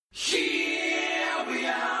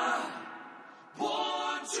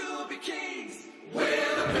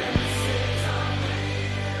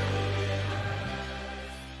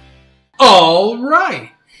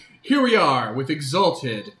here we are with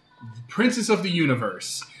Exalted, Princess of the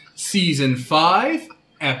Universe, Season 5,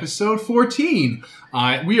 Episode 14.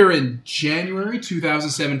 We are in January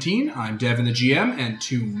 2017. I'm Devin the GM, and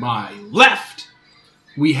to my left,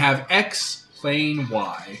 we have X playing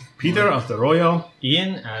Y. Peter as the Royal.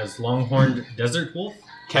 Ian as Longhorned Desert Wolf.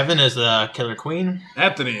 Kevin as the Killer Queen.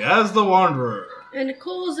 Anthony as the Wanderer. And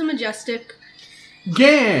Nicole is a Majestic.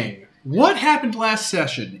 Gang, what happened last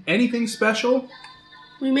session? Anything special?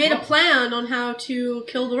 We made a plan on how to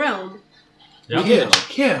kill the realm. Yep.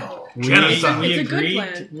 Kill. Genocide. We It's a good agreed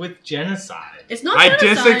plan. with genocide. It's not I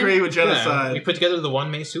genocide. disagree with Yeah, genocide. we put together the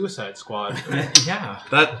one-man suicide squad. Yeah.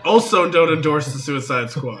 That also don't endorse the suicide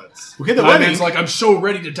squads. We hit the My wedding. man's like, I'm so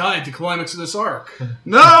ready to die at the climax of this arc.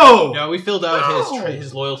 No! No, we filled out No.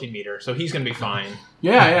 his loyalty meter, so he's gonna be fine.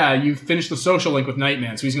 Yeah, you finished the social link with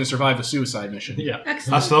Nightman, so he's going to survive the suicide mission. Yeah.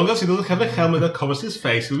 Excellent. As long as he doesn't have a helmet that covers his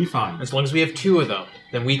face, he'll be fine. As long as we have two of them,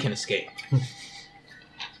 then we can escape.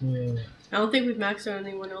 I don't think we've maxed out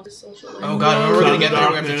anyone else's social life. Oh god, remember we're gonna get there.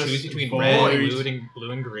 We have to Darkness, choose between Void. red,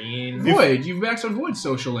 blue, and green. Void, you've maxed on Void's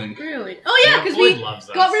social link. Really? Oh yeah, because we loves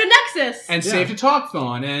us. got rid of Nexus. And saved a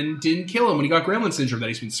Talkthon and didn't kill him when he got Gremlin Syndrome that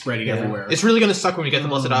he's been spreading everywhere. It's really gonna suck when we get the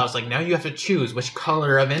Blessed Isles. Like, now you have to choose which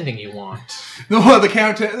color of ending you want. No, the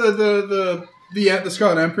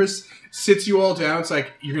Scarlet Empress sits you all down. It's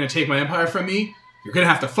like, you're going to take my empire from me? You're going to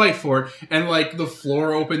have to fight for it. And, like, the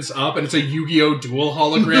floor opens up and it's a Yu-Gi-Oh! Dual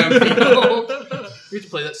hologram field. We have to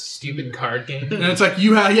play that stupid card game. And it's like,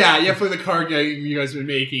 you have to play the card game you guys have been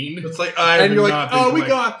making. It's like, And you're like, oh, we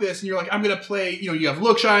got this. And you're like, I'm going to play, you have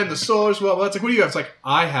Lookshine, the Solars. Well, that's like, what do you have? It's like,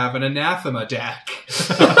 I have an Anathema deck.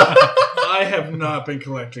 I have not been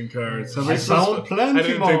collecting cards. I found plenty I didn't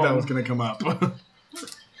think more. that was going to come up.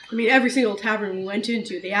 I mean, every single tavern we went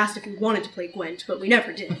into, they asked if we wanted to play Gwent, but we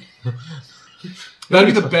never did.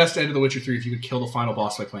 That'd be the best end of The Witcher 3 if you could kill the final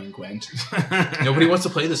boss by playing Gwent. Nobody wants to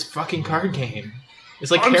play this fucking card game.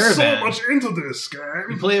 It's like I'm Caravan. so much into this We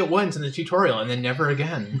game. play it once in the tutorial and then never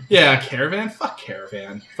again. Yeah, Caravan? Fuck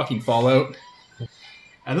Caravan. Fucking Fallout.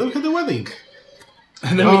 And then we had the wedding.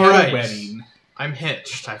 And then we had Alright. a wedding. I'm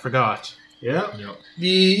hitched. I forgot. Yeah.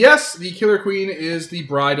 The Killer Queen is the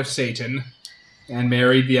bride of Satan and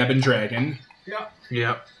married the Ebon Dragon.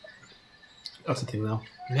 Yep. That's the thing now.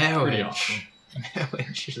 Marriage. awesome.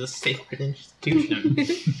 Marriage is a sacred institution.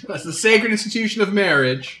 That's the sacred institution of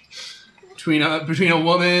marriage between a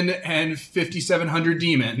woman and 5,700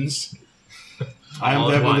 demons. I am All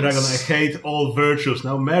at Devil the once. Dragon. I hate all virtues.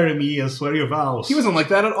 Now marry me and swear your vows. He wasn't like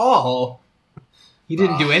that at all. He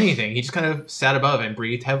didn't do anything. He just kind of sat above and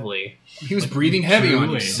breathed heavily. He was breathing heavy on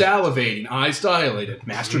you, Drooling. salivating, eyes dilated,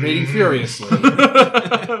 masturbating furiously.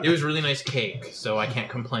 It was really nice cake, so I can't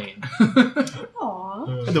complain.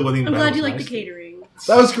 Aww. And the wedding I'm bell glad was you like the nice. catering.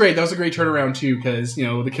 That was great. That was a great turnaround, too, because,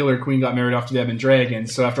 the Killer Queen got married off to the Ebon Dragon.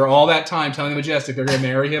 So after all that time telling the Majestic they're going to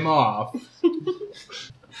marry him off,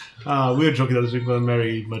 We were joking that we're going to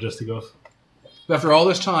marry Majestic off. after all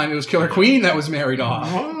this time, it was Killer Queen that was married off.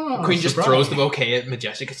 Oh, Queen just surprise. throws the bouquet at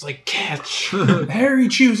Majestic. It's like, catch. Harry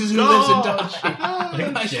chooses who lives and dies. Like,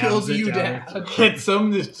 I jams killed it you, down. Dad. Hit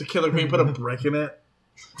some, the Killer Queen put a brick in it.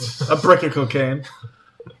 A brick of cocaine.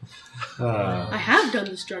 I have done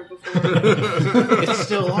this drug before. It's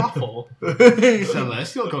still awful.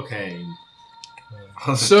 Celestial cocaine.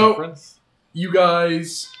 So, you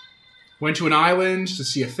guys went to an island to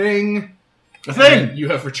see a thing. A thing! And you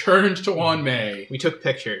have returned to Wanmei. We took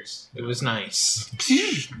pictures. It was nice.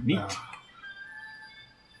 Neat.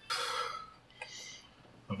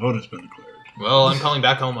 A vote has been declared. Well, I'm calling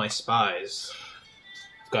back all my spies.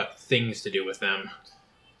 I've got things to do with them.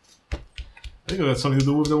 I think that's something to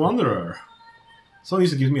do with the Wanderer. Someone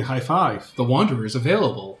needs to give me a high five. The Wanderer is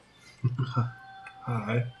available.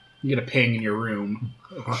 Hi. You get a ping in your room.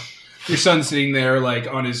 Your son's sitting there,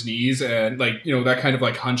 on his knees, and, that kind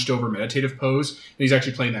of, hunched over meditative pose. And he's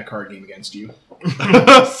actually playing that card game against you.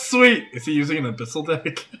 Sweet! Is he using an Abyssal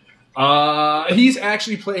deck? He's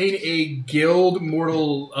actually playing a Guild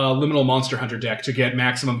Mortal Liminal Monster Hunter deck to get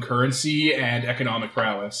maximum currency and economic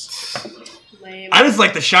prowess. Lame. I just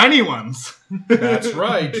like the shiny ones. That's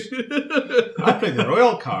right. I play the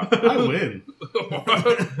Royal card. I win.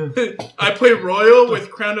 I play Royal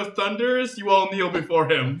with Crown of Thunders. You all kneel before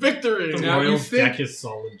him. Victory! Now you Royal's think- deck is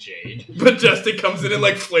solid jade. Majestic comes in and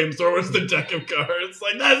flamethrowers the deck of cards.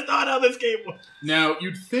 That's not how this game works. Now,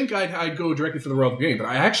 you'd think I'd go directly for the Royal game, but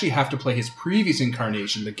I actually have to play his previous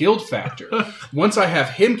incarnation, the Guild Factor. Once I have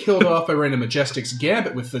him killed off by Random Majestic's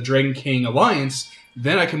Gambit with the Dragon King Alliance,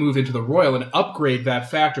 Then I can move into the royal and upgrade that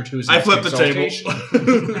factor to his I next flipped the exaltation.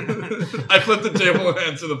 table. I flipped the table and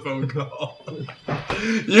answered the phone call.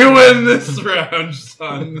 You win this round,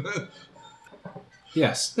 son.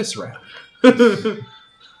 Yes, this round.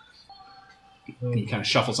 He kind of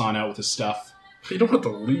shuffles on out with his stuff. You don't have to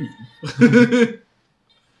leave.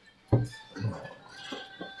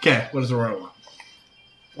 Okay, what does the royal want?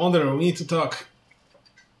 Wanderer, we need to talk.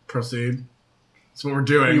 Proceed. That's what we're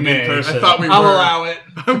doing. You may. I person. thought we I'll were. allow it.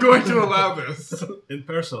 I'm going to allow this. In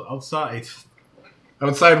person, outside.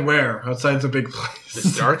 Outside where? Outside's a big The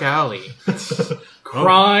place. dark alley.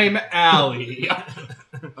 Crime Alley.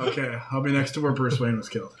 Okay, I'll be next to where Bruce Wayne was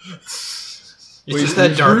killed. It's just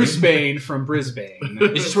that dark. Bruce Bane from Brisbane.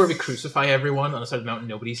 It's just where we crucify everyone on the side of the mountain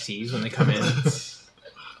nobody sees when they come in.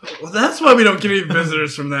 Well, that's why we don't get any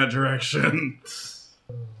visitors from that direction.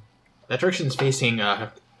 That direction's facing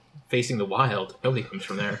the wild. Nobody comes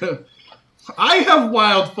from there. I have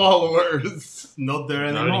wild followers. Not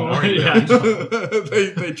there Not anymore. anymore. Yeah.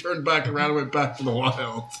 they turned back around and went back to the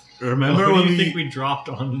wild. Remember Who when do you we think we dropped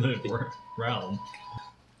on the realm?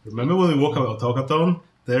 remember when we woke up at Tokaton?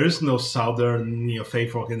 There is no southern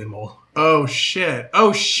Faith Rock anymore. Oh shit!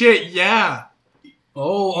 Yeah.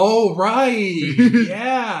 Oh, right.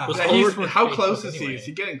 Yeah. Was Yeah, Ulrich how with close Facebook is he? anyway? Is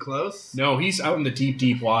he getting close? No, he's out in the deep,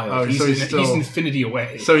 deep wild. Oh, he's, so he's still- he's infinity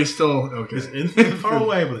away. So he's still okay. It's infinitely far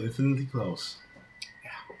away, but infinitely close.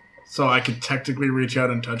 So I could technically reach out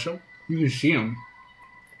and touch him. you can see him.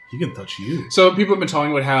 He can touch you. So people have been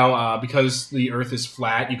talking about how because the Earth is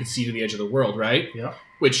flat, you can see to the edge of the world, right? Yeah.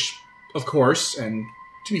 Which, of course, and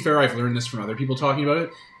to be fair, I've learned this from other people talking about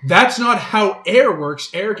it. That's not how air works.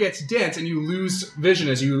 Air gets dense, and you lose vision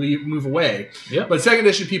as you move away. Yep. But second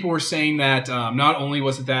edition, people were saying that not only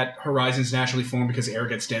was it that horizons naturally form because air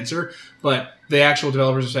gets denser, but the actual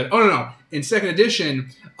developers have said, oh, no. In second edition,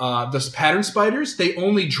 the pattern spiders, they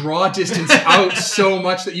only draw distance out so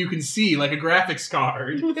much that you can see, like a graphics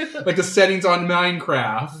card. Like the settings on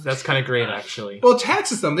Minecraft. That's kind of great, actually. Well, it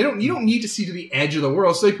taxes them. You don't need to see to the edge of the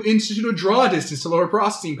world, so they institute a draw distance to lower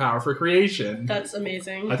processing power for creation. That's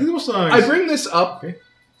amazing. I think it was nice. I bring this up Okay.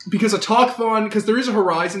 because a talkathon, because there is a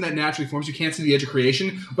horizon that naturally forms, you can't see the edge of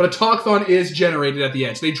creation, but a talkathon is generated at the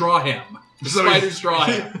edge. They draw him. The So spiders draw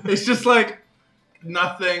him. It's just like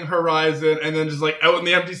nothing, horizon, and then just like out in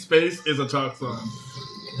the empty space is a Toxon.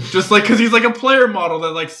 Just like because he's like a player model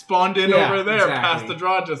that like spawned in Yeah, over there exactly. past the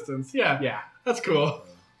draw distance. Yeah, Yeah, that's cool.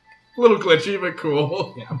 A little glitchy, but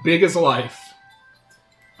cool. yeah, big as life.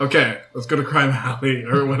 Okay, let's go to Crime Alley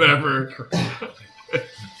or whatever.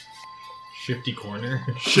 Shifty corner.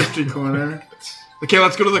 Shifty corner. Okay,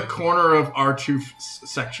 let's go to the corner of our two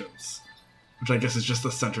sections, which I guess is just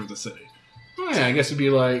the center of the city. Oh, yeah, I guess it'd be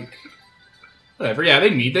like whatever. Yeah,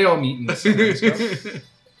 they all meet in the center and stuff.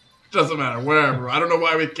 Doesn't matter, wherever. I don't know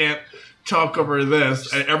why we can't talk over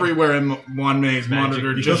this. Everywhere in one maze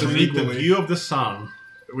monitored Because just we as need the equally. view of the sun.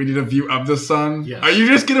 We need a view of the sun. Yes. Are you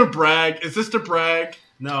just gonna brag? Is this to brag?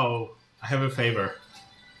 No, I have a favor.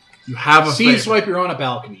 You have a Scene favor. swipe, you're on a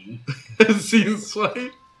balcony. Scene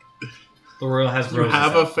swipe. The royal has You roses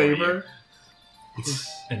have a out for you. favor.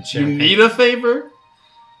 And You champagne. need a favor.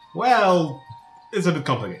 Well, it's a bit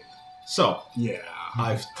complicated. So, Yeah.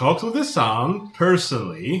 I've talked with the sun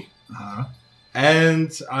personally, Uh-huh.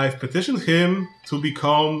 and I've petitioned him to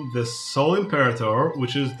become the sole imperator,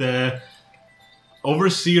 which is the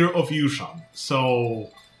overseer of Yushan. So,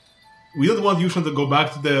 we don't want Yushan to go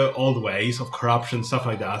back to the old ways of corruption, stuff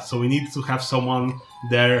like that. So, we need to have someone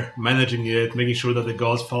there managing it, making sure that the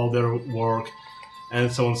gods follow their work,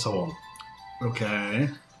 and so on and so on. Okay.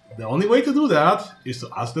 The only way to do that is to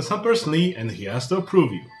ask the sun personally, and he has to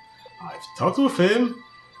approve you. I've talked with him,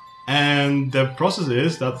 and the process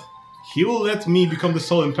is that he will let me become the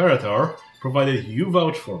sole imperator, provided you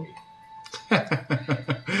vouch for me.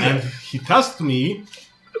 And he tasked me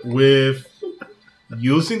with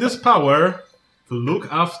using this power to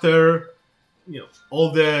look after,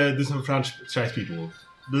 all the disenfranchised people,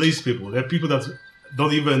 the least people, the people that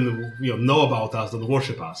don't even know about us, don't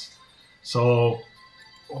worship us. So,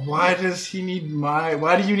 Why do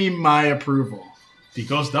you need my approval?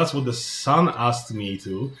 because that's what the sun asked me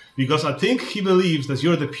to, because I think he believes that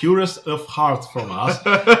you're the purest of heart from us,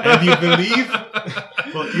 and you believe,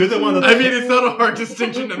 well, you're the one that, I mean, it's not a hard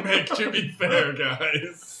distinction to make, to be fair,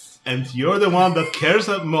 guys. and you're the one that cares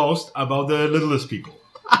the most about the littlest people.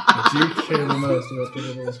 But you care the most about the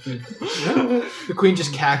littlest people. The queen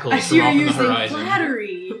just cackles I see from you're off on the using horizon.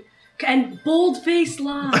 flattery and bold-faced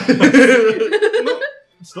lies.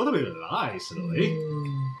 It's not a bit of lies, really.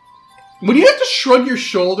 When you have to shrug your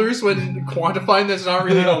shoulders when quantifying that's not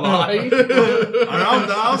really a lie.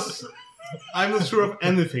 Around us, I'm not sure of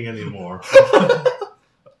anything anymore.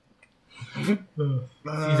 If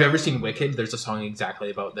you've ever seen Wicked, there's a song exactly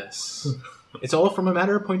about this. It's all from a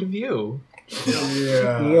matter of point of view.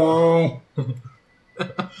 Yeah. Whoa.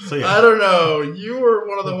 So yeah. I don't know. You were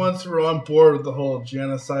one of the ones who were on board with the whole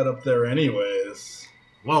genocide up there, anyways.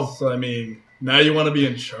 Well, So I mean, now you want to be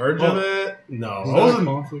in charge of it? no, I Is that a wasn't.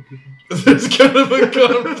 conflict? There's kind of a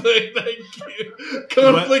conflict. Thank you.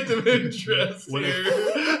 Conflict of interest When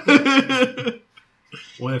here.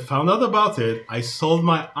 When I found out about it, I sold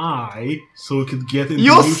my eye so we could get into.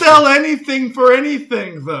 You'll Yushan. sell anything for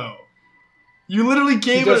anything, though. You literally He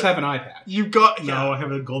gave does it. have an eye patch. You got. No, I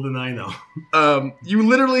have a golden eye now. You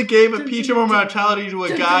literally gave a peach of immortality to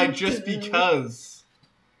a guy just because.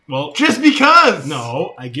 Well, Just because.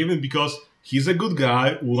 no, I gave him because he's a good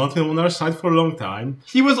guy. We want him on our side for a long time.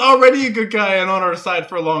 He was already a good guy and on our side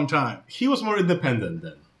for a long time. He was more independent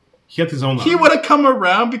then. He had his own. He army. would have come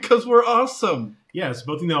around because we're awesome. Yes,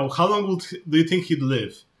 but how long do you think he'd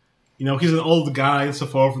live? He's an old guy and so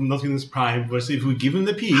forth, not in his prime. Whereas if we give him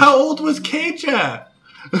the peach, How old was Cage at?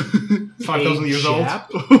 5,000 years old.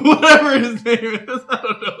 Chap? Whatever his name is, I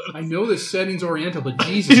don't know. I know this setting's Oriental, but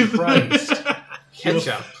Jesus Christ.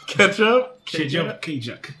 Ketchup. Ketchup? Kajak.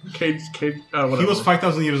 Cage, whatever. He was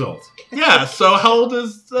 5,000 years old. Yeah, so how old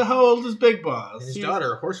is Big Boss? His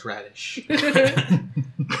daughter, horseradish.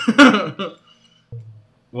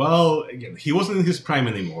 Well, again, he wasn't in his prime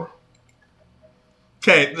anymore.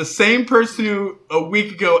 Okay, the same person who a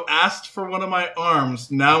week ago asked for one of my arms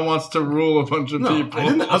now wants to rule a bunch of No, people. I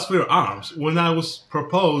didn't ask for your arms. When I was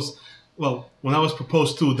proposed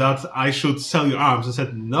to that I should sell your arms, I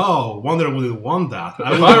said no. Wonder wouldn't want that.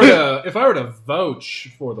 If I were to vouch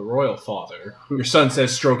for the royal father, your son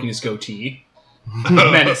says, stroking his goatee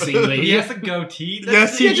menacingly. He has a goatee.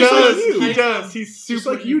 Yes, he Yeah, just does. like you. He does. He's super Just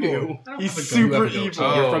like you evil. do. I don't He's have a super You have a goatee.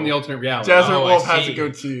 evil. You're from the alternate reality. Desert Oh, I Wolf has see. a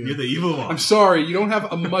goatee. You're the evil one. I'm sorry, you don't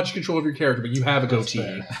have much control of your character, but you have a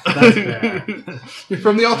goatee. That's fair. You're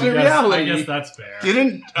from the alternate I reality. guess that's fair.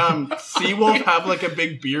 Didn't Seawolf have like a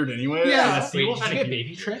big beard anyway? Yeah. Wait, did you get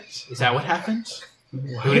baby tricked? Is that what happened?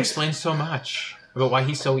 It would explain so much about why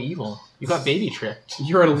he's so evil. You got baby tricked.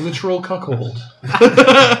 You're a literal cuckold.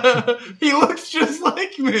 He looks just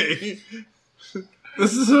like me.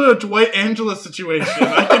 This is a Dwight Angela situation.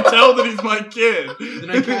 I can tell that he's my kid.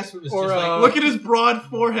 Then I guess it was Or, just like... Look at his broad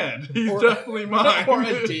forehead. He's Or- definitely mine. Or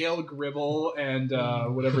a Dale Gribble and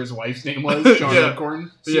whatever his wife's name was, John Yeah.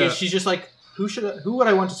 Acorn. See, Yeah. she's just like, who would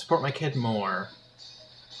I want to support my kid more?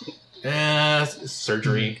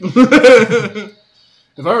 Surgery.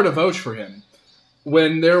 If I were to vouch for him,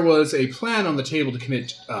 when there was a plan on the table to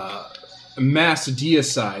commit mass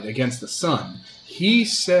deicide against the sun, he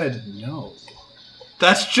said no.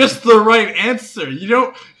 That's just the right answer. You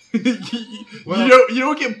don't. You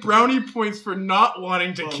don't get brownie points for not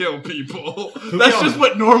wanting to kill people. That's just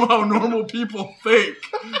what how normal people think.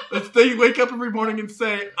 If they wake up every morning and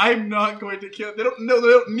say, "I'm not going to kill," they don't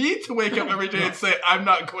need to wake up every day and say, "I'm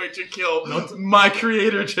not going to kill my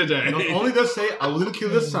creator today." Not only does say I wouldn't kill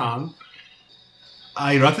the sun,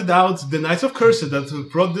 I ratted out the Knights of Curse that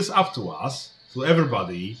brought this up to us, to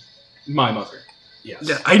everybody. My mother. Yes.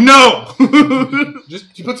 Yeah, I know. Just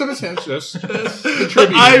he puts up his hands, just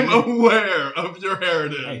I'm aware of your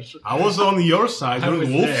heritage. I was on your side I was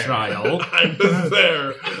during Wolf there. Trial. I was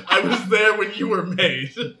there. I was there when you were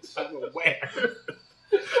made. I'm aware.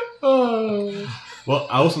 Well,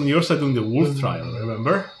 I was on your side during the Wolf Trial,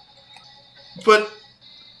 remember? But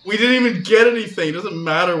we didn't even get anything. It doesn't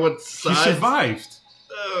matter what He side. survived,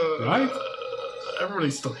 right?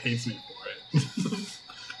 Everybody still hates me for it.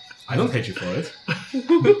 I don't hate you for it.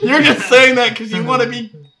 You're just saying that because you want to be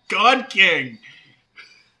God King.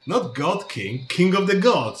 Not God King, King of the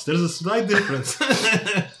Gods. There's a slight difference.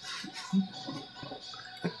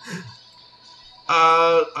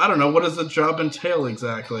 I don't know. What does the job entail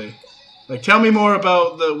exactly? Like, tell me more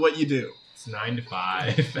about what you do. It's 9 to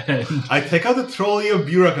 5. And I take out the trolley of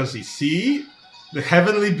bureaucracy. See? The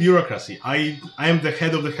heavenly bureaucracy. I am the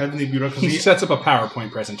head of the heavenly He bureaucracy. sets up a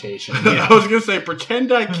PowerPoint presentation. Yeah. I was gonna say,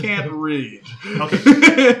 pretend I can't read.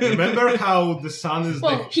 Okay. Remember how the sun is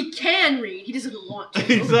Well, the... he can read. He doesn't want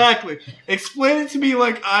to. Exactly. Explain it to me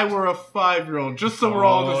like I were a 5-year-old, just so we're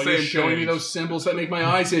all the same. You're showing me page. those symbols that make my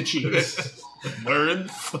eyes itchy.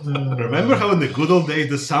 words. Remember how in the good old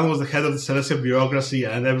days the sun was the head of the celestial bureaucracy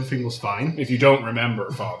and everything was fine? If you don't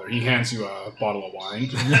remember, Father, he hands you a bottle of wine.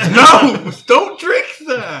 No! Don't drink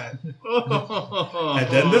that!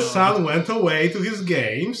 And then the sun went away to his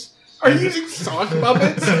games. Are you using sock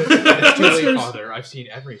puppets? It's too late, Father. I've seen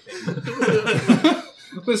everything.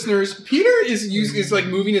 Listeners, Peter is like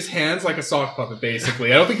moving his hands like a sock puppet,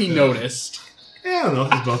 basically. I don't think he noticed. Yeah, I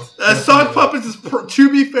noticed, but Sock puppets is, to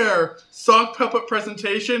be fair, sock puppet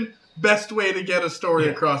presentation, best way to get a story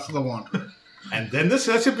across to the Wanderer. And then the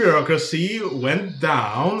Celestial bureaucracy went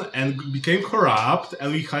down and became corrupt,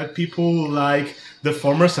 and we had people like the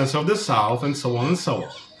former Censor of the South, and so on and so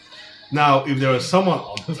on. Now, if there was someone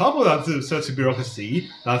on top of that Celestial bureaucracy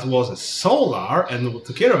that was a solar and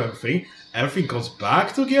took care of everything comes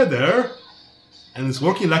back together, and it's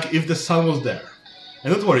working like if the sun was there.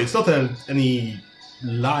 And don't worry, it's not any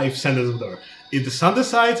life sentence there. If the sun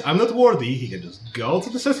decides I'm not worthy, he can just go to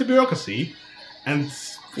the Celestial bureaucracy and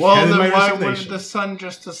Well, hand in then my why resignation. wouldn't the sun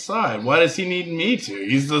just decide? Why does he need me to?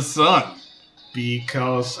 He's the sun.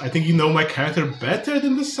 Because I think you know my character better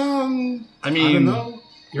than the sun. I I mean, don't know.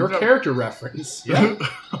 Your character reference. Yeah.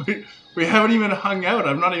 we haven't even hung out.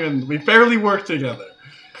 We barely worked together.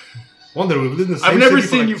 Wonder, we've been in the same I've never city for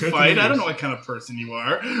seen like you 30 fight. I years. don't know what kind of person you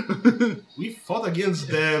are. We fought against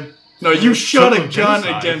the... No, you shot a Son of gun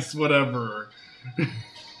genocide. against whatever.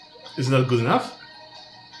 Isn't that good enough?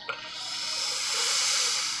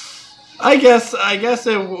 I guess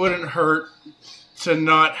it wouldn't hurt to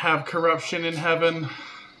not have corruption in heaven.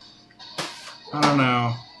 I don't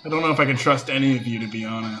know. I don't know if I can trust any of you, to be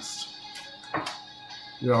honest.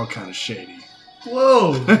 You're all kind of shady.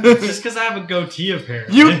 Whoa! Just because I have a goatee,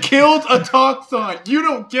 apparently. You killed a Toxon. You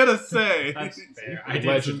don't get a say. That's fair. I did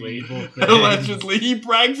Allegedly. some evil things. Allegedly, he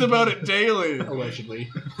brags about it daily. Allegedly.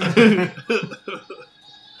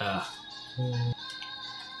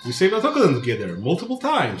 We saved Autokodon together multiple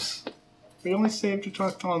times. We only saved a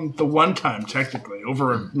Toxon the one time, technically,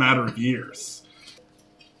 over a matter of years.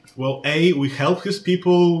 Well, we helped his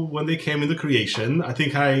people when they came into creation. I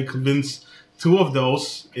think I convinced 2 of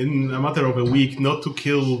those in a matter of a week not to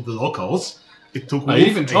kill the locals. It took I Wolf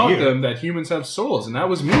even a taught year. them that humans have souls, and that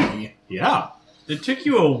was me. Yeah. It took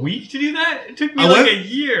you a week to do that? It took me I like went- a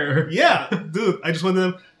year. Yeah, dude, I just went to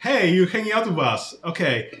them, hey, you're hanging out with us.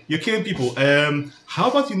 Okay, you're killing people. How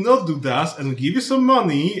about you not do that and we'll give you some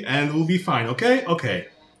money and we'll be fine, okay? Okay,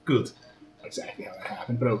 good. Exactly how that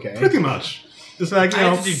happened, but okay. Pretty much. Just like, you I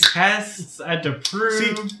know, had to do tests. I had to prove.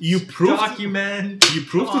 see, you proved document.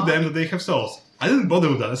 to them that they have souls. I didn't bother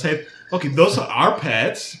with that. I said, okay, those are our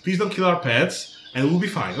pets. Please don't kill our pets. And we'll be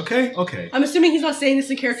fine, okay? Okay. I'm assuming he's not saying this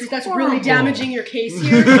in character. That's really horrible. damaging your case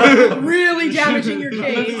here. Really damaging your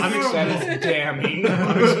case. I'm excited. Damning.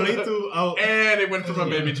 I'm explaining to our... And it went from a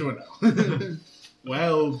maybe to a no.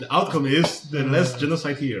 Well, the outcome is the less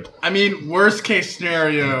genocide here. I mean, worst case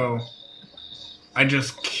scenario, I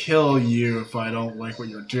just kill you if I don't like what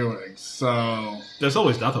you're doing. So, There's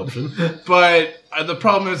always that option. but the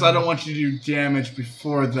problem is I don't want you to do damage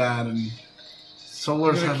before that, and I'm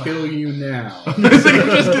Solars gonna have kill you now. I think I'm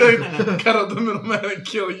just gonna cut out the middleman and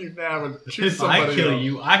kill you now and choose If somebody I kill else.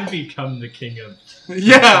 you, I become the king of.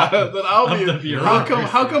 Yeah, then I'll Of be. the bureaucracy.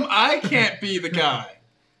 How come I can't be the guy?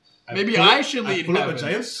 Maybe I should lead I pull up a heaven.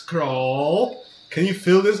 giant scroll. Can you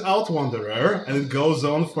fill this out, Wanderer? And it goes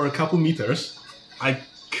on for a couple meters. I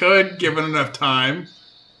could, given enough time.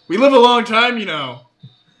 We live a long time, you know.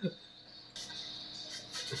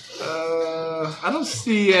 I don't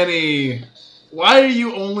see any. Why are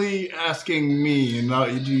you only asking me and not?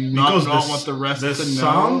 Do you not want the rest the to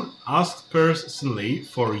son know? asked personally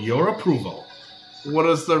for your approval. What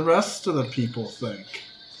does the rest of the people think?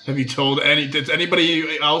 Have you told any? Does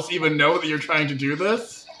anybody else even know that you're trying to do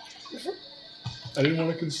this? I didn't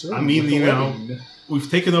want to concern. I mean, with the you know, wedding. We've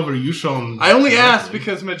taken over Yushon. I only asked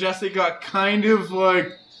because Majestic got kind of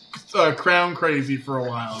like crown crazy for a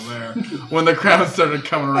while there when the crown started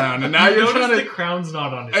coming around, and now You you're notice trying the to. crown's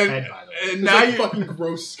not on his And, head, by the way. and There's now like you fucking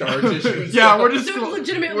gross scar tissue. and Yeah, stuff. we're just So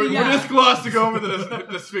legitimately, we're yeah. just glossing over the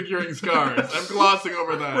disfiguring scars. I'm glossing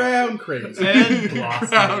over that. Crown crazy. And glossing.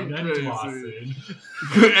 Crown And crazy. glossing.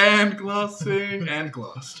 And glossing and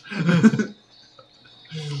glossed.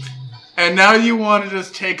 And now you want to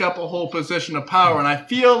just take up a whole position of power, and I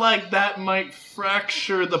feel like that might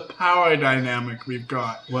fracture the power dynamic we've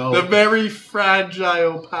got. Well- the very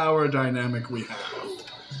fragile power dynamic we have.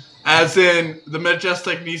 As in, the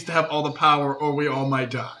Majestic needs to have all the power, or we all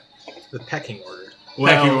might die. The pecking order.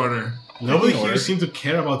 Pecking order. Nobody Pecking here order. seemed to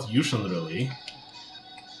care about Yushon, really.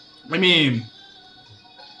 I mean,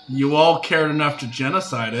 you all cared enough to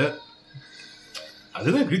genocide it. I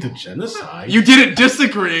didn't agree to genocide. You didn't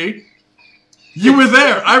disagree. You were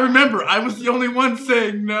there. I remember. I was the only one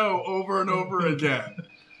saying no over and over again.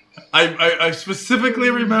 I specifically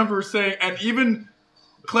remember saying, and even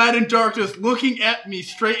clad in darkness, looking at me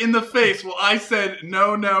straight in the face while I said,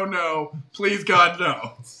 no, no, no, please God,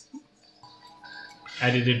 no.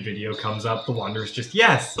 edited video comes up, the Wanderer's just,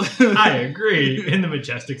 yes, I agree, in the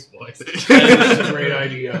Majestic's voice. That's a great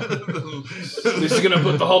idea. This is gonna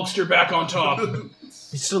put the Hulkster back on top.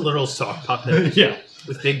 He's just a little sock puppet Yeah.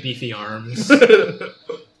 with big beefy arms. 2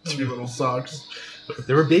 little socks.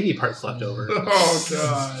 There were baby parts left over. Oh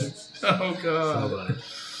god. Oh god.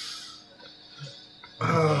 So,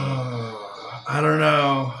 I don't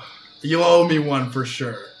know. You owe me one for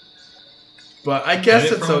sure. But I guess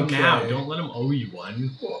get it it's from him okay. now. Don't let him owe you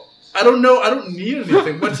one. I don't know. I don't need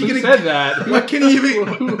anything. What's he Who gonna? said that? What can he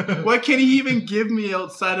even? What can he even give me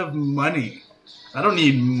outside of money? I don't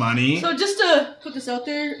need money. So just to put this out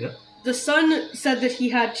there, Yep. the son said that he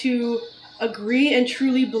had to agree and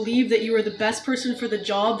truly believe that you are the best person for the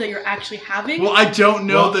job that you're actually having. Well, I don't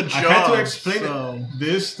know the job. I had to explain so.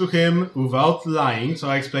 this to him without lying, so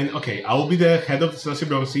I explained, okay, I will be the head of the Celestial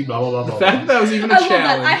Bureaucracy, blah, blah, blah, The blah. fact that that was even a I love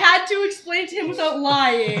challenge. that. I had to explain to him without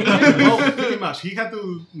lying. Well, pretty much. He had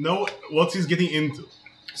to know what he's getting into.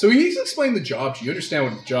 So he's explained the job to you. You understand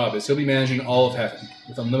what the job is. He'll be managing all of heaven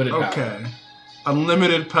with unlimited power. Okay.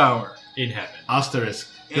 Unlimited power. In heaven. Asterisk.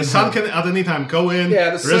 The In sun heaven. can at any time go in. Yeah,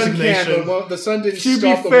 the sun resignation. can, but the sun didn't To be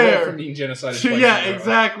stop the fair, world from being genocided. twice Yeah, in a row.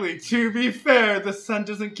 exactly. To be fair, the sun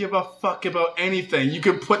doesn't give a fuck about anything. You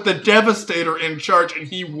could put the Devastator in charge and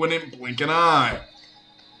he wouldn't blink an eye.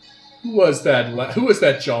 Who was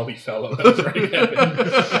that jolly fellow that was running heaven?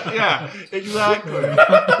 Yeah,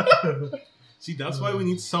 exactly. See, that's why we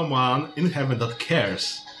need someone in heaven that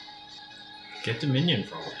cares. Get Dominion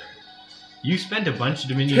from him. You spent a bunch of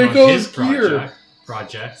Dominion Take on all his his gear.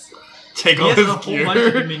 projects. Take He all has his a whole gear. bunch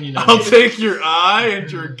of Dominion on I'll you. take your eye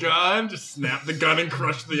and your gun. Just snap the gun and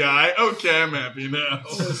crush the eye. Okay, I'm happy now.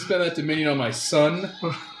 I'm gonna spend that Dominion on my son.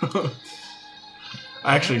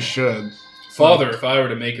 I actually should. Father, if I were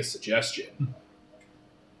to make a suggestion.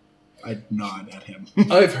 I'd nod at him.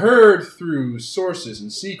 I've heard through sources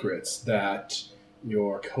and secrets that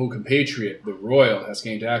your co-compatriot, the Royal, has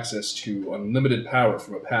gained access to unlimited power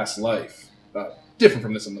from a past life. Different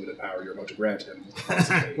from this unlimited power you're about to grant him.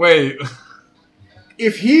 Wait.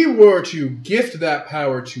 If he were to gift that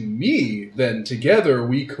power to me, then together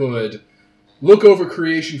we could look over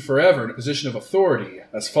creation forever in a position of authority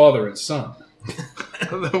as father and son.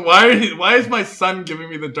 Why is my son giving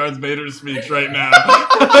me the Darth Vader speech right now?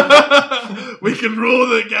 We can rule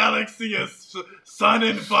the galaxy as son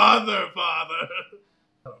and father.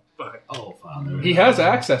 Oh, fuck. Oh, Father. He has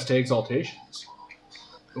access to exaltations.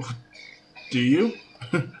 Do you?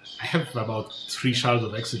 I have about 3 shards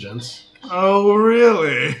of exogens. Oh,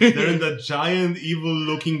 really? They're in that giant,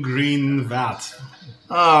 evil-looking green vat.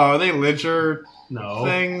 Oh, are they Licher No.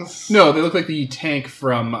 things? No, they look like the tank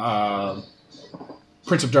from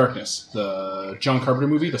Prince of Darkness, the John Carpenter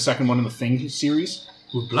movie, the second one in the Thing series.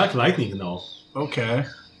 With black lightning, no. Okay.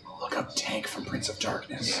 Look up tank from Prince of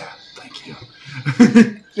Darkness. Yeah, thank you.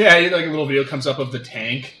 Yeah, like a little video comes up of the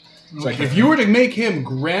tank. It's like, if you were to make him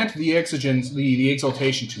grant the exogens, the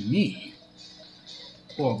exaltation to me,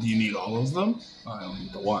 Well, do you need all of them? I only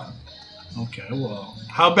need the one. Okay, well.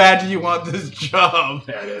 How bad do you want this job?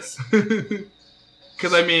 There it is.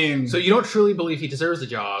 Because, I mean... So you don't truly believe he deserves the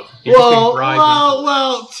job. You're just being bribed into it.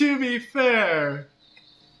 well, to be fair...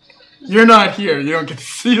 You're not here. You don't get to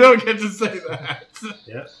say that.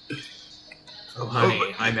 Yeah. Oh, honey,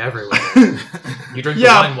 I'm everywhere. You drink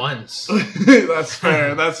Yeah. the wine once. That's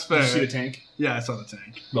fair. That's Did you see the fair. tank? Yeah, I saw the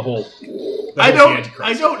tank. The whole... I the don't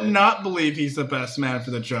Antichrist. not believe he's the best man for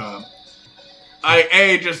the job.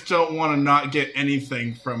 I just don't want to not get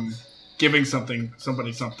anything from giving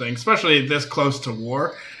somebody something, especially this close to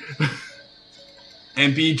war.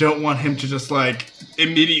 And B, don't want him to just like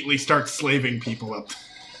immediately start slaving people up.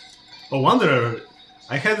 Oh, Wanderer,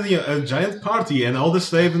 I had a giant party and all the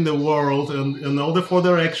slaves in the world and all the 4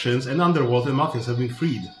 directions and underworld and Mafias have been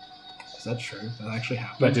freed. Is that true? That actually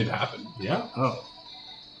happened? That did happen. Yeah? Oh.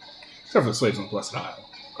 Except for the slaves on the Blessed Isle.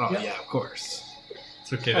 Oh, yeah, of course.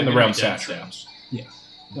 It's okay. And the they're realm gonna be dead satraps.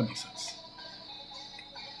 That makes sense.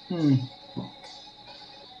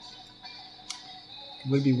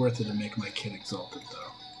 Would be worth it to make my kid exalted, though.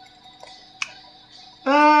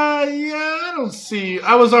 Yeah, I don't see.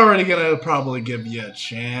 I was already gonna probably give you a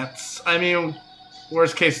chance. I mean,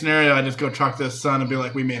 worst case scenario, I just go talk to his son and be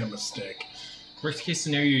like, "We made a mistake." Worst case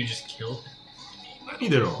scenario, you just kill him.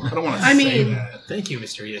 Either or. I don't want to I say mean- that. Thank you,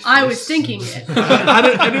 Mr. Yes. I was thinking it.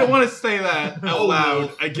 I didn't want to say that out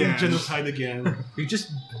loud again. Genocide again. We just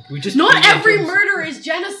Not beat every him. murder is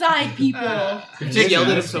genocide, people. We just yelled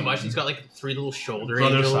at him so much. He's got like 3 little shoulder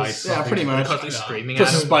Brother angels. size. Yeah, pretty much. Constantly screaming The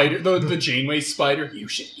at him. spider, the Janeway spider. You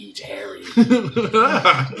should eat Harry.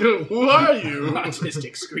 Who are you?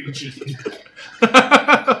 Autistic Screechy.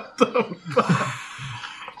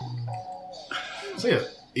 So yeah,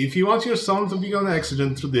 if you want your son to be on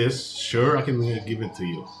accident through this, sure, I can give it to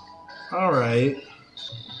you. All right.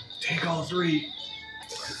 Take all 3.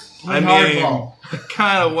 I mean,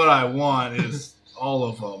 kind of what I want is all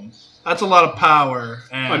of them. That's a lot of power.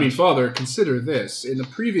 And I mean, Father, consider this. In the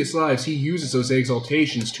previous lives, he uses those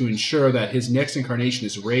exaltations to ensure that his next incarnation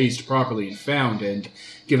is raised properly and found and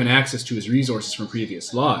given access to his resources from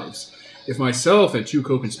previous lives. If myself and 2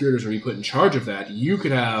 co-conspirators were to be put in charge of that, you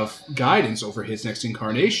could have guidance over his next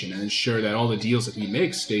incarnation and ensure that all the deals that he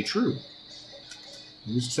makes stay true.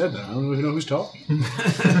 Who said that? I don't even know who's talking.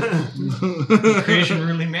 Creation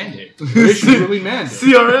really mandate. Creation really mandate.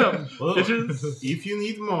 CRM. Well, if you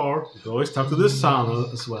need more, you can always talk to the son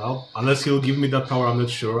as well. Unless he'll give me that power, I'm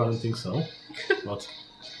not sure. I don't think so. But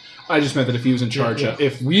I just meant that if he was in charge of,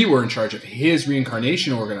 if we were in charge of his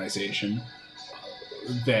reincarnation organization,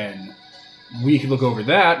 then we could look over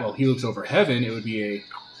that while he looks over heaven. It would be a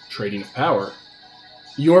trading of power.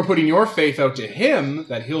 You're putting your faith out to him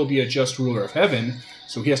that he'll be a just ruler of heaven,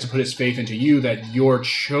 so he has to put his faith into you that your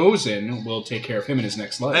chosen will take care of him in his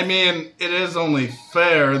next life. I mean, it is only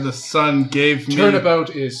fair. The son gave me...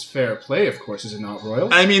 Turnabout is fair play, of course, is it not, Royal?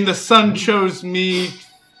 I mean, the son chose me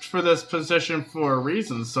for this position for a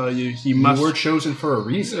reason, so he must... You were chosen for a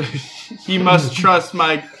reason. He must trust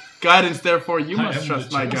my guidance, therefore you must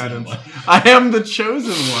trust my guidance. One. I am the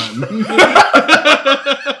chosen one.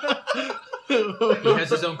 He has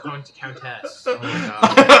his own countess. Oh my god.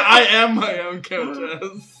 I am my own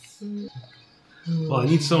countess. well, I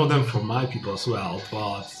need some of them for my people as well.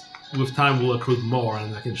 But with time, we'll accrue more,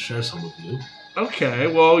 and I can share some with you. Okay,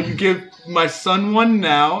 well, you give my son one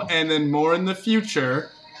now, and then more in the future.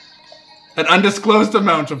 An undisclosed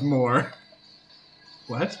amount of more.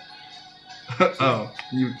 What? Oh,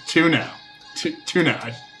 you 2 now. Two now.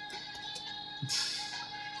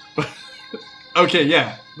 Okay,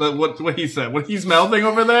 yeah. What he said. What he's mouthing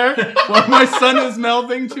over there? What my son is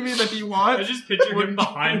mouthing to me that he I wants? just picture him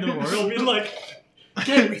behind the royal being like,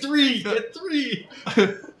 get 3, get 3.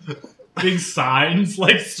 Big signs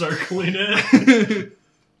like circling it.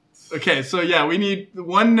 Okay, so yeah, we need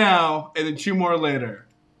 1 now and then 2 more later.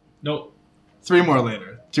 Nope. 3 more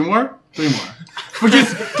later. 2 more? 3 more. But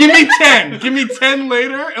just give me 10. Give me 10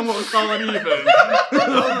 later and we'll call it even.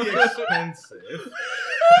 That'll be expensive.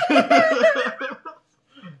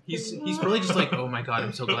 He's really just like, oh my god,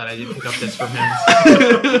 I'm so glad I didn't pick up this from him.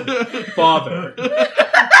 Father.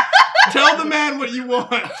 Tell the man what you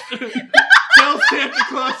want. Tell Santa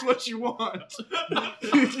Claus what you want.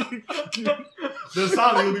 The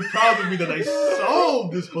son will be proud of me that I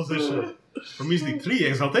solved this position. For measly 3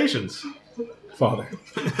 exaltations. Father,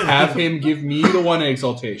 have him give me the 1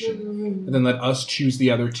 exaltation, and then let us choose the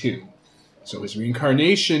other 2. So his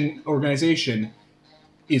reincarnation organization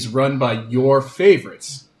is run by your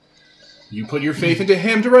favorites. You put your faith into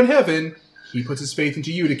him to run heaven. He puts his faith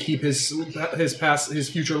into you to keep his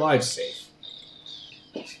future lives safe.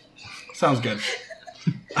 Sounds good.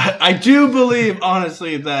 I do believe,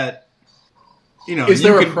 honestly, that is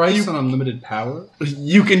there a price on unlimited power?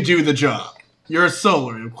 You can do the job. You're a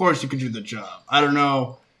solar. Of course you can do the job. I don't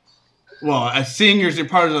know. Well, as seeing as you're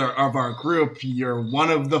part of our group, you're one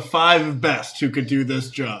of the 5 best who could do this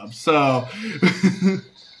job. So,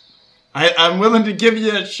 I'm willing to give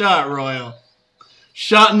you a shot, Royal.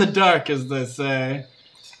 Shot in the dark, as they say.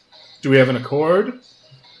 Do we have an accord?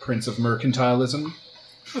 Prince of Mercantilism?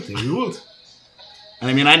 I think we would.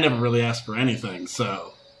 I mean, I never really asked for anything,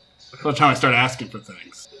 so... By the time I start asking for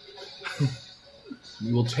things.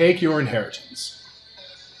 We will take your inheritance.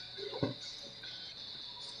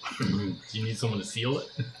 Do you need someone to seal it?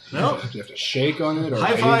 No. Do you have to shake on it? Or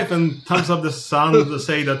High five and thumbs up the son to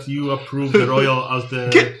say that you approve the royal as the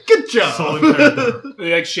Good job! sole imperator.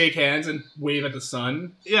 They like shake hands and wave at the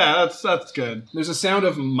sun. Yeah, that's good. There's a sound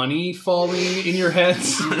of money falling in your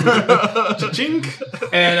heads. Chink.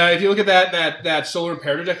 And if you look at that Solar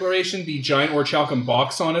Imperator Declaration, the giant Orichalcum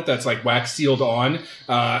box on it that's like wax sealed on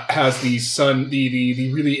has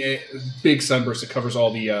the really big sunburst that covers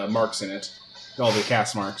all the marks in it, all the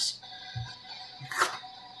cast marks.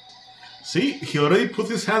 See, he already put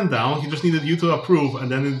his hand down. He just needed you to approve, and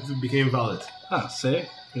then it became valid. Ah, see?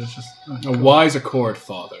 It's just... A wise accord,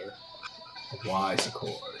 Father. A wise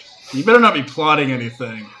accord. You better not be plotting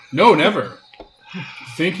anything. No, never.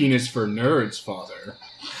 Thinking is for nerds, Father.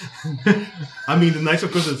 I mean, the Knights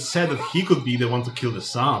of Course had said that he could be the one to kill the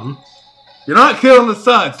sun. You're not killing the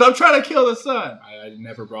sun. Stop trying to kill the sun. I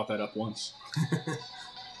never brought that up once.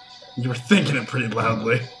 You were thinking it pretty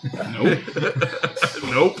loudly. Nope.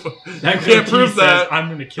 Nope. That You can't prove says, that. I'm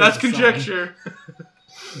going to kill That's the sun. conjecture.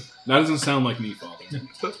 That doesn't sound like me, Father.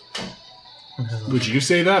 Would you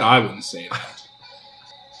say that? I wouldn't say that.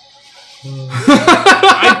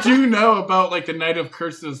 I do know about like the Knight of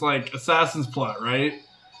Curses like assassin's plot, right?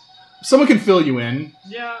 Someone can fill you in.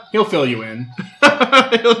 Yeah. He'll fill you in.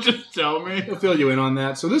 He'll just tell me. He'll fill you in on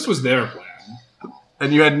that. So this was their plan.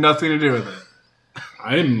 And you had nothing to do with it.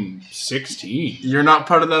 I'm 16. You're not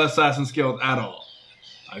part of that assassin's guild at all.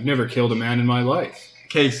 I've never killed a man in my life.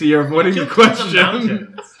 Okay, so you're avoiding the Killed the question.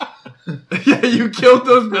 mountains. Yeah, you killed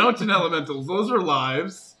those mountain elementals. Those are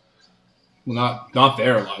lives. Well, not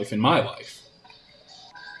their life, in my life.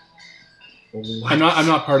 I'm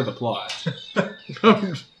not part of the plot.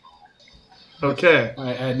 Okay.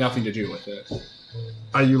 I had nothing to do with it.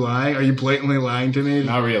 Are you lying? Are you blatantly lying to me?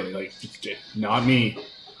 Not really. Like, not me.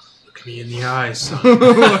 Look me in the eyes, son.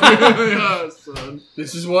 Yeah, son.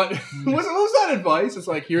 This is what was that advice? It's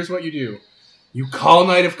like, here's what you do. You call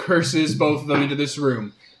Knight of Curses, both of them, into this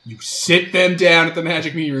room. You sit them down at the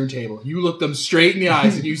magic meeting room table. You look them straight in the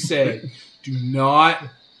eyes and you say, do not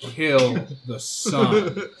kill the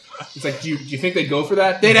sun. It's like, do you think they'd go for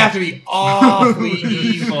that? They'd have to be awfully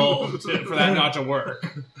evil for that not to work.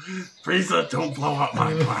 Frieza, don't blow up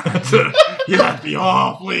my planet. You have to be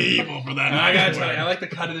awfully evil for that. And I gotta tell you, I like the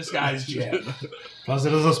cut of this guy's jib. Plus,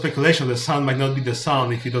 there is no speculation the sun might not be the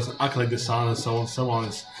sun if he doesn't act like the sun, and so on and so on.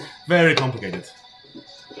 It's very complicated.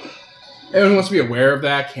 Everyone wants to be aware of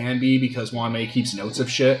that, can be, because Wanmei keeps notes of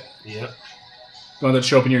shit. Yep. The one that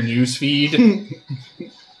show up in your news feed.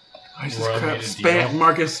 I just Royal crap. made a Spam. deal.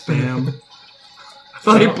 Marcus spam. I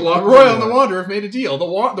thought he The blocked Royal and me. the Wanderer have made a deal.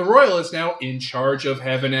 The Royal is now in charge of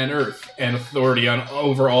heaven and earth and authority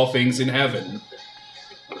over all things in heaven.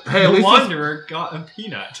 Hey, at The least Wanderer got a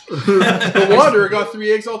peanut. The Wanderer got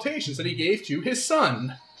 3 exaltations that he gave to his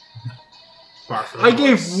son. Bar for the I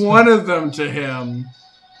gave boys. one of them to him.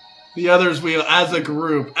 The others we, as a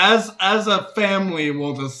group, as a family,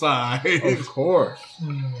 will decide. Of course.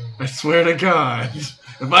 I swear to God,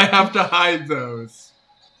 if I have to hide those,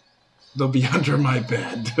 they'll be under my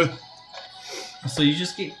bed. So you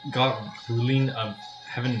just got ruling of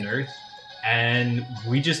heaven and earth, and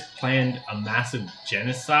we just planned a massive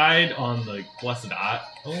genocide on the Blessed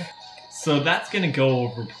Isle. So that's gonna go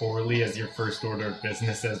over poorly as your first order of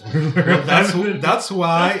business as ruler. Well, of heaven. that's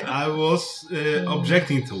why I was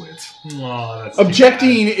objecting to it. Aw, that's too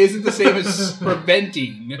Objecting isn't the same as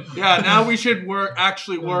preventing. Yeah, now we should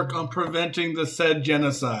actually work on preventing the said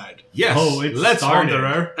genocide. Yes, Oh, it let's started.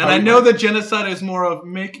 Wanderer. And I know that genocide is more of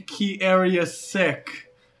make key areas sick. bad.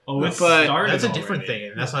 Oh, it But started. That's a different already.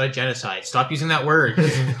 thing. That's not a genocide. Stop using that word.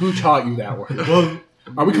 Who taught you that word? Well,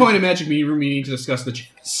 Are we calling a magic meeting room meeting to discuss the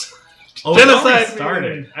genocide? Oh, it Genocide.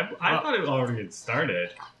 already started. I thought it already had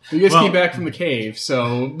started. You guys Well- came back from the cave,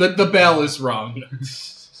 so the bell is rung.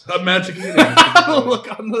 A magic meeting.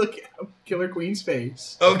 Look on the Killer Queen's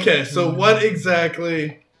face. Okay, so what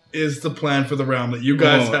exactly is the plan for the realm that you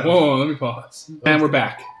guys have? Whoa, let me pause. And we're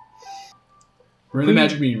back. We're in the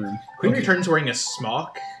magic meeting room. Queen returns wearing a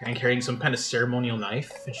smock and carrying some kind of ceremonial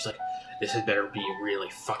knife, and she's like, "This had better be really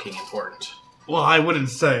fucking important." Well, I wouldn't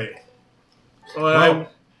say. well,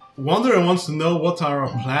 Wanderer wants to know what are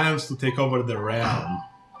our plans to take over the realm.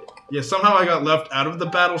 Yeah, somehow I got left out of the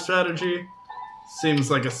battle strategy.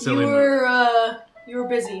 Seems like a silly You move. were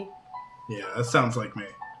busy. Yeah, that sounds like me.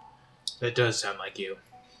 That does sound like you.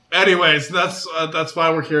 Anyways, that's why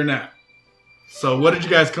we're here now. So, what did you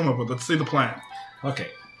guys come up with? Let's see the plan. Okay.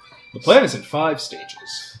 The plan is in 5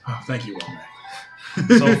 stages. Oh, thank you,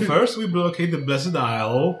 Wilmer. So first we blockade the Blessed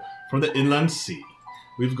Isle from the inland sea.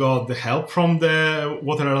 We've got the help from the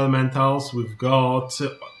water elementals. We've got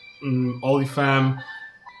Olifam,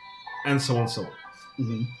 and so on and so on.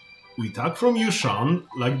 Mhm. We attack from Yushan,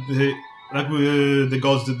 like the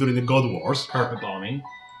gods did during the God Wars. Carpet bombing.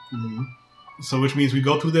 So which means we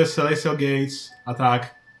go to the Celestial Gates,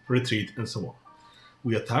 attack, retreat, and so on.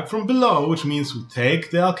 We attack from below, which means we take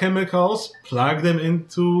the alchemicals, plug them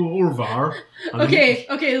into Urvar. and Okay,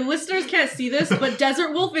 the listeners can't see this, but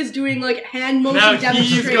Desert Wolf is doing like hand motion Now he's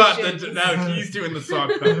demonstrations. now he's doing the sock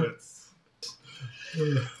puppets.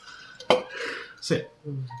 So I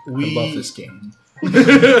love this game.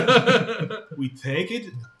 we take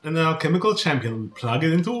it, an alchemical champion, we plug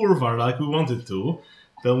it into Urvar like we wanted to.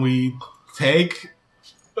 Then we take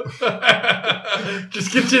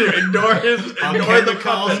Just continue. Ignore the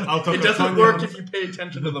Alchemicals, puppet. It doesn't work if you pay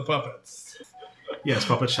attention to the puppets. Yes,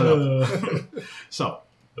 puppet, shut up. So,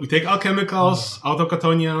 we take alchemicals,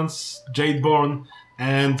 autocatonians, Jadeborn,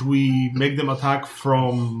 and we make them attack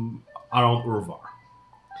from around Urvar.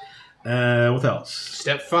 What else?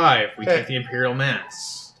 Step 5, we Hey. take the Imperial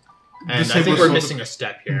Mance. And I Disable think we're sword missing a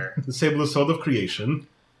step here. Disable the Sword of Creation.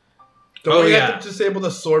 Don't Oh, we yeah. have to disable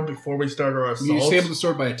the sword before we start our You assault? disable the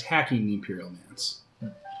sword by attacking the Imperial Mance.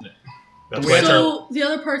 That's why it's our So the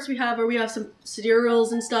other parts we have some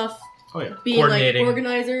sidereals and stuff Oh yeah. being like Coordinating.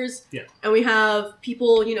 organizers. Yeah. And we have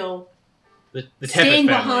people, the Tepes staying family.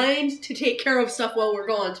 behind to take care of stuff while we're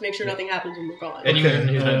gone to make sure nothing happens when we're gone. Anyone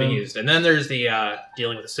who's not being used. And then there's the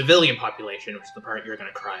dealing with the civilian population, which is the part you're going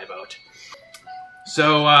to cry about.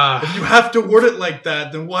 So, If you have to word it like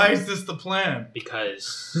that, then why is this the plan?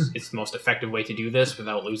 because it's the most effective way to do this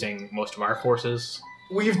without losing most of our forces.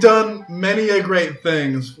 We've done many a great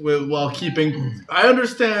things while keeping. I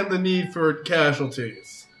understand the need for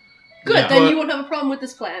casualties. Good, Yeah. then But- you won't have a problem with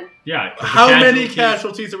this plan. Yeah. 'cause the How many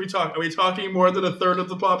casualties are we talking? Are we talking more than a third of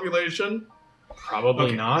the population? Probably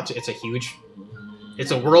Okay. not.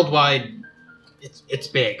 It's a worldwide. It's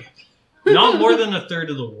big. Not more than a third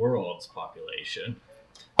of the world's population.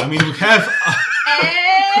 I mean, we have.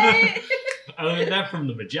 Hey! I learned that from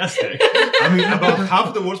the Majestic. I mean, about half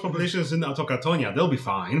of the world's population is in Autocatonia. They'll be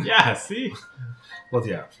fine. Yeah, see? But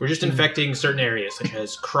yeah. We're just infecting certain areas, such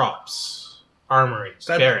as crops, armories,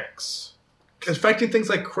 That- barracks. Infecting things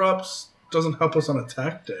like crops doesn't help us on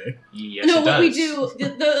attack day. Yes, No, it what we does. do,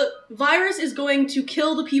 the virus is going to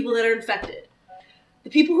kill the people that are infected. The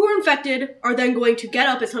people who are infected are then going to get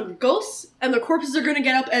up as hungry ghosts, and their corpses are going to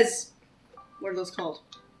get up as... What are those called?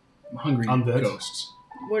 Hungry Undead. ghosts.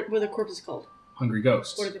 What are the corpses called? Hungry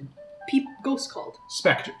ghosts. What are the ghosts called?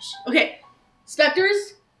 Specters. Okay,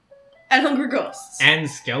 specters and hungry ghosts. And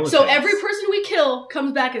skeletons. So every person we kill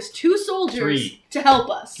comes back as 2 soldiers 3. to help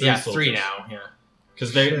us. Yeah, Three 3 soldiers. now. Yeah.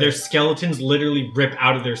 Because their skeletons literally rip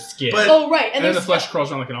out of their skin. But- Oh, right. And then the there's- flesh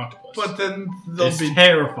crawls around like an octopus. But then they'll it's be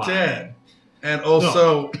terrifying. dead. And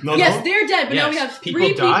also, No, Yes, no. they're dead, but now we Yes, have people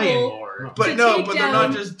 3 die in people. war. but to no, take but they're down-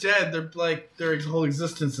 not just dead. They're like their whole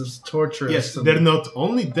existence is torturous. Yes, and- they're not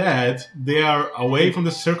only dead, they are away from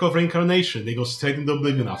the circle of reincarnation. They go straight into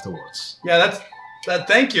oblivion afterwards. Yeah, that.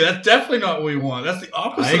 Thank you. That's definitely not what we want. That's the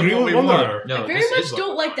opposite I agree of what with we want. Wonder. No, I very this much is what don't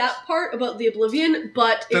we like want. that part about the oblivion,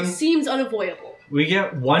 but Then- it seems unavoidable. We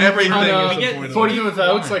get one. Everything Unavoidable. is we get avoidable. Forty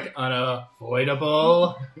without, it's like unavoidable.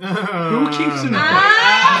 Who keeps in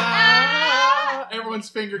Ah! Everyone's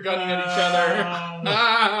finger gunning at each other.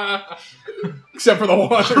 Ah! Except for the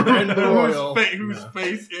one in the royal. whose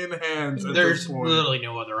face in hands. At There's this point. literally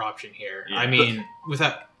no other option here. Yeah. I mean,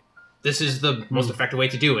 this is the most effective way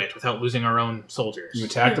to do it without losing our own soldiers. You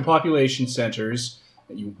attack the population centers,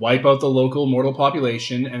 you wipe out the local mortal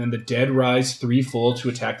population, and then the dead rise threefold to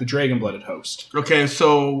attack the dragon-blooded host. Okay,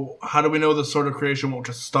 so how do we know the Sword of Creation won't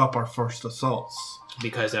just stop our first assaults?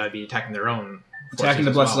 Because that would be attacking their own. Attacking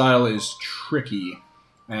the forces as Blessed well. Isle is tricky,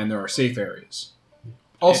 and there are safe areas.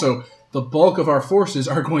 Also, the bulk of our forces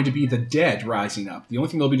are going to be the dead rising up. The only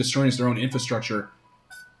thing they'll be destroying is their own infrastructure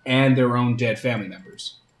and their own dead family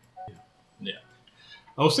members.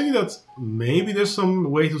 I was thinking that maybe there's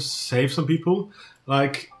some way to save some people.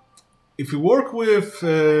 Like, if you work with...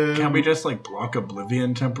 Can't we just like block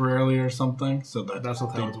Oblivion temporarily or something so that That's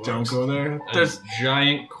not they how it don't works. go there? A There's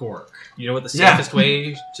giant cork. You know what the Yeah. safest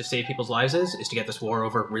way to save people's lives is? Is to get this war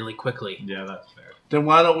over really quickly. Yeah, that's fair. then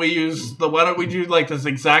why don't we do like this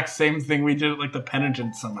exact same thing we did at like the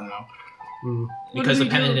Penitent somehow? Mm. Because did the we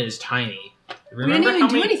do? penitent is tiny. Remember even how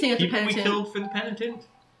do many anything at the people we Penitent. killed for the penitent?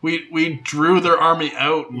 We drew their army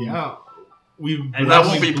out. Yeah. We And That then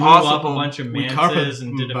won't we be blew up possible. a bunch of We carved manses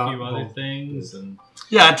and did a few ba- other well, things. And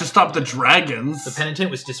Yeah, to stop the dragons. The penitent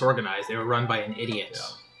was disorganized. They were run by an idiot. Yeah.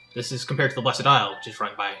 This is compared to the Blessed Isle, which is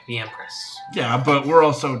run by the Empress. Yeah, but we're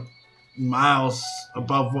also miles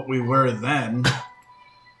above what we were then.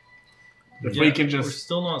 If we Yeah, can we're just,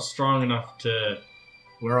 still not strong enough to.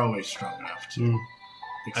 we're always strong enough to. Mm.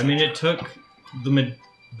 I mean, it took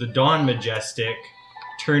the Dawn Majestic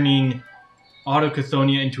turning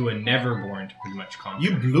Autochthоnia into a Neverborn to pretty much conquer.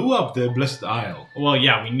 You blew up the Blessed Isle. Well,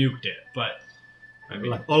 yeah, we nuked it, but I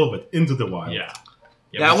mean, Like, all of it, into the wild. yeah.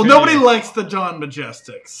 Yeah, we well, turned nobody it- likes the Dawn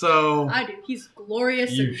Majestic, so I do. He's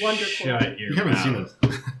glorious You and wonderful. shut your You haven't mouth.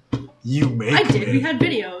 seen it. you make I did. me. We had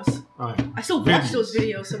videos. Alright. I still watch those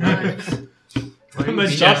videos sometimes.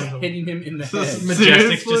 Majestic, Stop hitting him in the This head. is Majestic's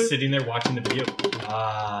Seriously? just sitting there watching the video.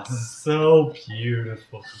 Ah, so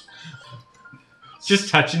beautiful. Just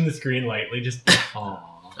touching the screen lightly, just aww.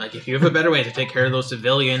 Like, if you have a better way to take care of those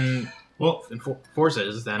civilian Well,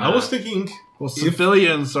 forces, then I was thinking... Well, if-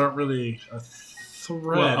 civilians aren't really a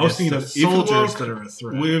threat. Well, I was It's thinking the that if it soldiers worked that are a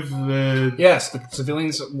threat. with... Yes, the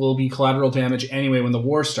civilians will be collateral damage anyway when the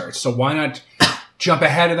war starts. So why not jump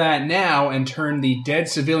ahead of that now and turn the dead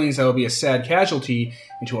civilians that will be a sad casualty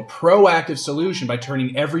into a proactive solution by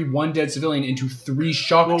turning every one dead civilian into 3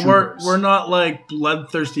 shock Well, troopers. we're not like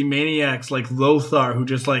bloodthirsty maniacs like Lothar who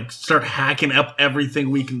just like start hacking up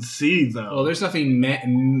everything we can see, though. Well, there's nothing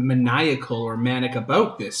maniacal or manic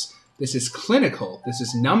about this. This is clinical. This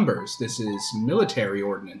is numbers. This is military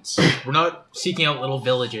ordnance. We're not seeking out little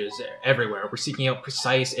villages everywhere. We're seeking out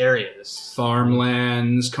precise areas.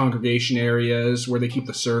 Farmlands, congregation areas where they keep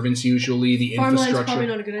the servants usually, the Farmland's probably infrastructure.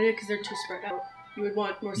 not a good idea because they're too spread out. You would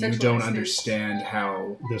want more You centralized don't things. understand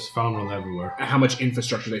how There's farmland everywhere. much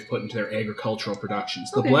infrastructure they've put into their agricultural productions.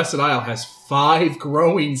 The Okay. Blessed Isle has 5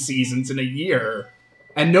 growing seasons in a year,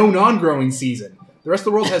 and no non-growing season. The rest of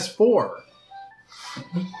the world has 4.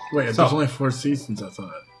 Wait, So- there's only 4 seasons, I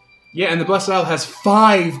thought. Yeah, and the Blessed Isle has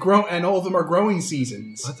 5 and all of them are growing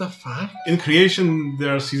seasons. What the fuck? In creation,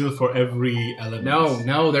 there are seasons for every element.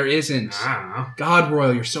 No, there isn't. Ah. God,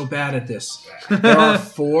 Royal, you're so bad at this. There are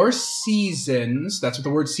 4 seasons. That's what the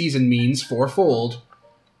word season means, fourfold.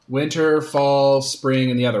 Winter, fall, spring,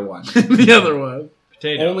 and the other one. The other one.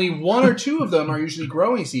 Potato. Only 1 or 2 of them are usually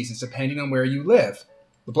growing seasons, depending on where you live.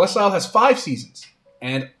 The Blessed Isle has 5 seasons,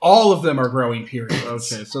 and all of them are growing periods.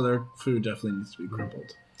 Okay, so their food definitely needs to be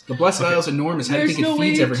crumpled. The Blessed Isle is enormous. How do you There's think no it way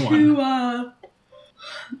feeds everyone?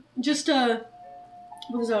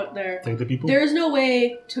 what was out there? Take the people. There is no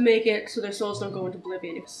way to make it so their souls don't go into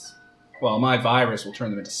oblivion. Well, my virus will turn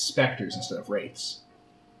them into specters instead of wraiths.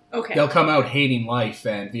 Okay. They'll come out hating life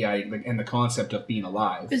and the concept of being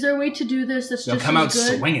alive. Is there a way to do this that's They'll just come out as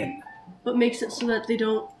good, swinging. but makes it so that they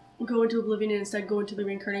don't go into oblivion and instead go into the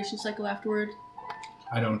reincarnation cycle afterward?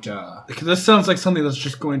 I don't. Because this sounds like something that's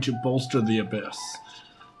just going to bolster the abyss.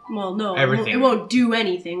 Well, no, Everything. It won't do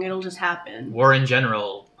anything. It'll just happen. War in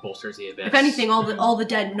general bolsters the abyss. If anything, all the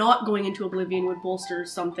dead not going into oblivion would bolster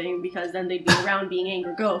something because then they'd be around being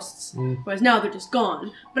anger ghosts. Whereas now they're just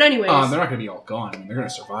gone. But anyways, they're not going to be all gone. I mean, they're going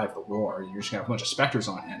to survive the war. You're just going to have a bunch of specters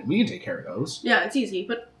on hand. We can take care of those. yeah, it's easy.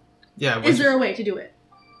 But Yeah. is there a way to do it?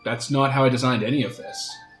 That's not how I designed any of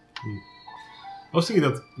this. I was thinking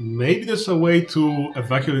that maybe there's a way to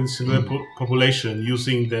evacuate the civilian population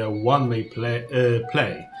using the one-way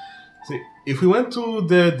play. See, if we went to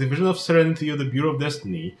the Division of Serenity or the Bureau of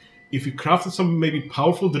Destiny, if we crafted some maybe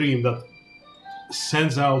powerful dream that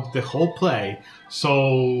sends out the whole play,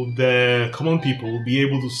 so the common people will be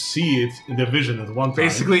able to see it in their vision at one time.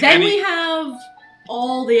 Basically, Then any... we have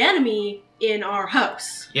all the enemy in our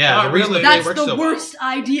house. Yeah, Not the reason really. that That's they work the so well. worst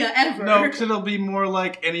idea ever. No, because it'll be more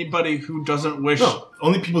like anybody who doesn't wish... No,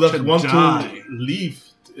 only people that To want die. to leave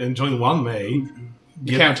and join one way.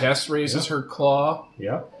 The Countess raises her claw.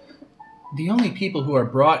 Yeah. The only people who are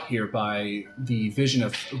brought here by the vision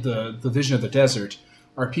of the vision of the desert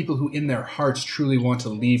are people who in their hearts truly want to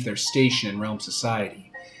leave their station in realm society.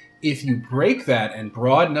 If you break that and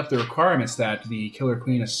broaden up the requirements that the Killer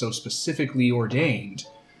Queen has so specifically ordained,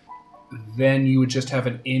 then you would just have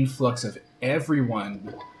an influx of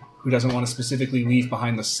everyone who doesn't want to specifically leave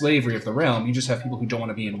behind the slavery of the realm. You just have people who don't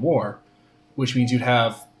want to be in war, which means you'd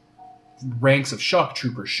have ranks of shock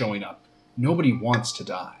troopers showing up. Nobody wants to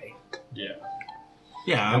die.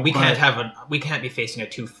 Yeah, And we but- can't be facing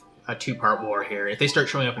a two-part war here. If they start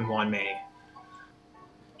showing up in Wanmei,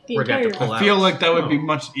 The we're gonna have to entire- pull I out. feel like that would be No.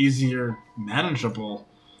 much easier manageable.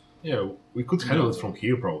 Yeah, we could handle it from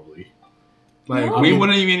here probably. Like, No. we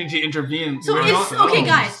wouldn't even need to intervene. So We're it's not- okay,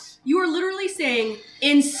 guys. You are literally saying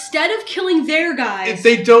instead of killing their guys, If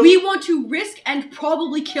they don't... we want to risk and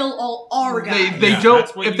probably kill all our guys. They Yeah, don't.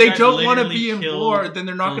 that's what If you they guys don't want to literally be in killed war, then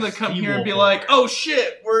they're not going to those come here and be feeble like, folk. "Oh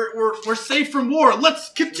shit, we're safe from war.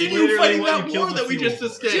 Let's continue Literally fighting want that to kill war the that we feeble just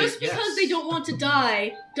folk. escaped." Just because Yes. they don't want to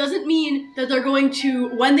die doesn't mean that they're going to,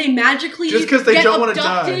 when they magically Just 'cause they get don't wanna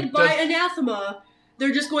die, abducted by does- anathema,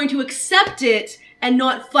 they're just going to accept it and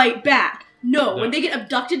not fight back. No, when they get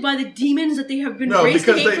abducted by the demons that they have been No, raised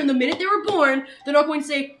to because hate they- from the minute they were born, they're not going to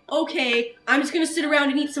say, okay, I'm just going to sit around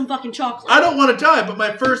and eat some fucking chocolate. I don't want to die, but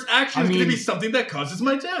my first action I is going to mean- be something that causes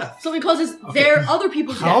my death. Something causes Okay. their other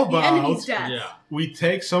people's How death, the enemy's about- death. Yeah. We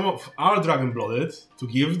take some of our dragon blooded to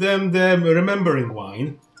give them the remembering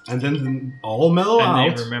wine, and then all mellow And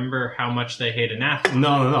out. they remember how much they hate anathema.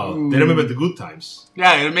 No. They remember the good times.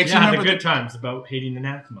 Yeah, it makes you Yeah, the remember. good times about hating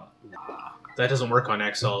anathema. that doesn't work on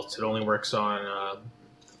Exalt. It only works on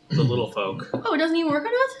the little folk. Oh, it doesn't even work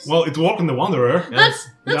on us? Well, it worked in the Wanderer. That's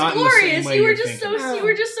Not in the same glorious. way You were you're just thinking.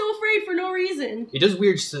 so afraid for no reason. It does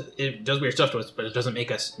weird stuff to us, but it doesn't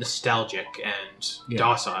make us nostalgic and Yeah.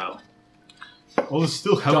 docile. Well, it's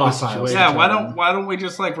still helpful Docile. situation. Yeah, why don't we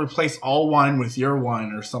just like replace all wine with your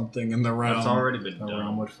wine or something in the realm? That's already been The realm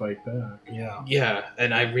done. would fight back. Yeah. Yeah,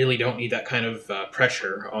 and I really don't need that kind of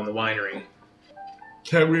pressure on the winery.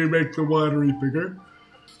 Can we make the winery bigger?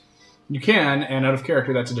 You can, and out of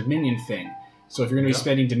character, that's a Dominion thing. So if you're going to be Yeah.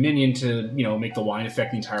 spending Dominion to, make the wine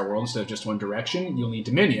affect the entire world instead of just one direction, you'll need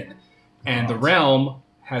Dominion. And the realm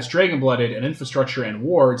has Dragon-Blooded, an infrastructure, and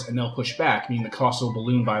wards, and they'll push back, meaning the cost will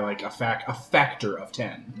balloon by like a factor of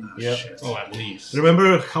 10. Yep. Shit. Oh, at least.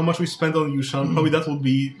 Remember how much we spent on Yushan? Probably that will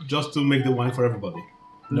be just to make the wine for everybody.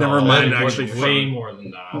 Never mind, it was actually, way more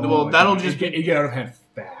than that. Well, that'll just be- you get out of hand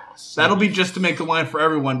fast. That'll be just to make the wine for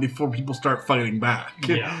everyone before people start fighting back.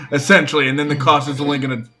 Yeah. Essentially, and then the cost is only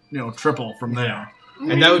going to triple from there.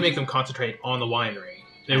 And that would make them concentrate on the winery.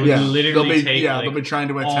 They would Yeah. literally take they'll be trying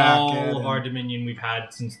to attack all it. of our Dominion we've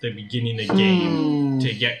had since the beginning of the game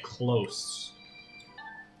to get close.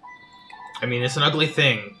 I mean, it's an ugly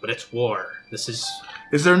thing, but it's war. This is...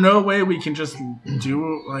 Is there no way we can just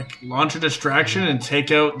launch a distraction and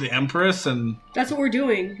take out the Empress and... That's what we're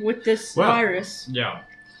doing with this Wow. virus. Yeah.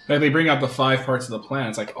 Like they bring up the 5 parts of the plan.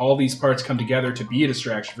 It's like all these parts come together to be a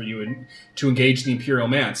distraction for you and to engage the Imperial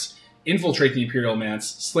Manse, infiltrate the Imperial Manse,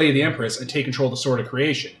 slay the Empress, and take control of the Sword of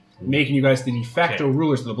Creation, making you guys the de facto Okay.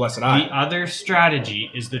 rulers of the Blessed The Isle. other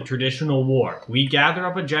strategy is the traditional war. We gather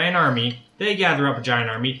up a giant army, they gather up a giant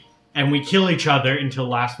army, and we kill each other until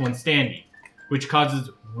last one standing, which causes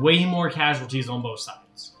way more casualties on both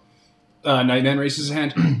sides. Nightman raises his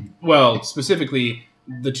hand. Well, specifically,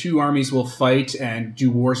 the 2 armies will fight and do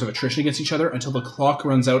wars of attrition against each other until the clock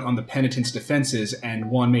runs out on the penitent's defenses and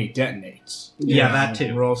one may detonate. Yeah, that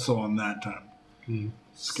too. We're also on that time.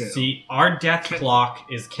 Scale. See, our death clock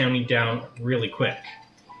is counting down really quick.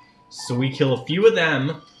 So we kill a few of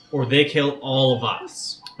them, or they kill all of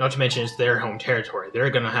us. Not to mention it's their home territory. They're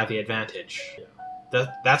going to have the advantage.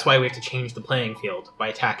 That's why we have to change the playing field by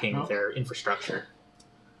attacking their infrastructure.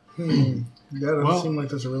 That doesn't Well- seem like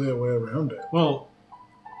there's really a way around it. Well,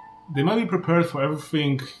 they might be prepared for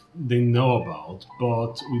everything they know about,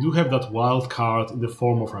 but we do have that wild card in the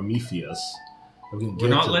form of Prometheus. We're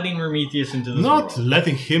not letting Prometheus into this Not world.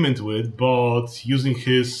 letting him into it, but using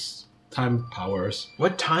his time powers.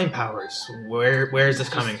 What time powers? Where is this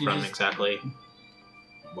coming You from just- exactly?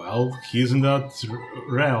 Well, he's in that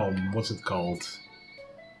realm. What's it called?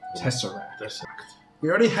 Tesseract. We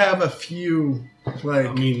already have a few, I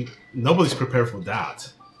mean, nobody's prepared for that.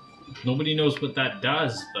 Nobody knows what that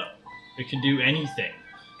does, though. It could do anything.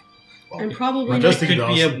 And probably Majestic could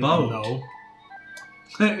be does, a boat. No.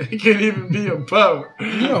 it can even be a boat. You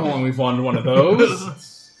know how long we've wanted one of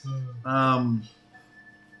those.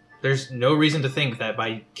 There's no reason to think that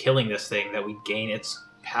by killing this thing that we gain its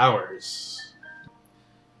powers.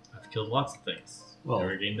 I've killed lots of things. Well-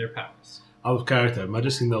 Never gained their powers. Out of character.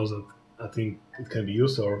 Majestic knows that I think it can be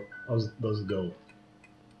used, or how does it go?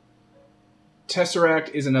 Tesseract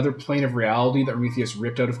is another plane of reality that Prometheus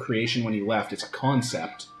ripped out of creation when he left. It's a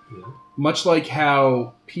concept. Yeah. Much like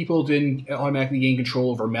how people didn't automatically gain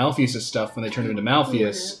control over Malpheus' stuff when they turned him into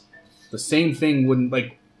Malpheus, the same thing wouldn't,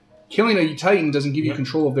 like, killing a Titan doesn't give you Yeah.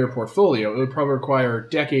 control of their portfolio. It would probably require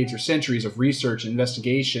decades or centuries of research and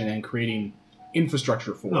investigation and creating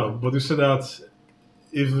infrastructure for No, it. but you said that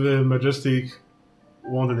if Majestic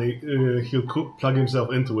wanted, he'll plug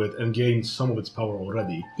himself into it and gain some of its power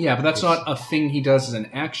already. Yeah, but that's not a thing he does as an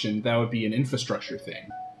action. That would be an infrastructure thing.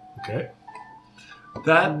 Okay.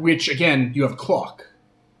 That Which, again, you have clock.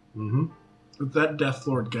 Mm-hmm. that Death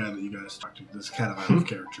Lord guy that you guys talked to, this kind of out of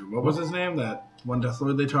character. What was his name? That one Death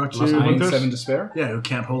Lord they talked Last to? one? Nine, Hunters? 7 Despair. Yeah, who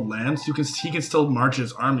can't hold lands. He can still march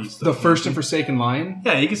his armies. Though. The First and Forsaken Lion.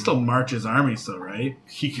 Yeah, he can still march his armies, though, right?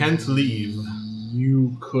 He can't leave.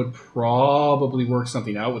 You could probably work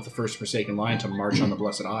something out with the First Forsaken Lion to march on the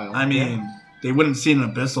Blessed Isle. I mean, they wouldn't see an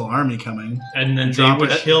abyssal army coming. And then they Drop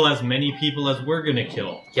would it. kill as many people as we're gonna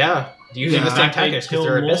kill. Yeah, using Yeah. the same In fact, they'd tactics kill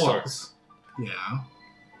because they're more. abyssals. Yeah.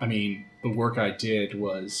 I mean, the work I did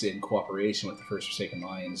was in cooperation with the First Forsaken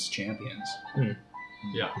Lions champions.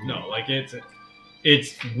 Yeah, no, like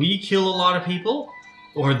it's we kill a lot of people,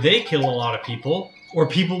 or they kill a lot of people, or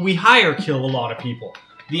people we hire kill a lot of people.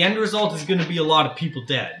 The end result is going to be a lot of people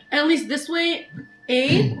dead. At least this way,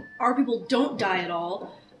 A, our people don't die at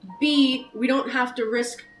all. B, we don't have to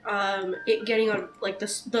risk it getting on, like, the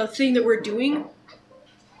thing that we're doing,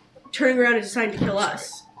 turning around and deciding to kill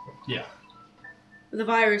us. Yeah. The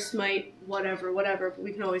virus might, whatever, but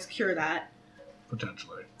we can always cure that.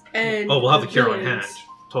 Potentially. And Oh, we'll have the cure on villains- hand.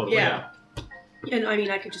 Totally. Yeah. And, I mean,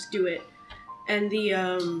 I could just do it. And the,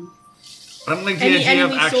 I don't like the Any idea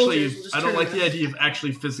of enemy actually. soldiers will just I don't turn like around. the idea of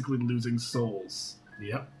actually physically losing souls.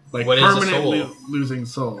 Yep. Like What is a permanently soul? losing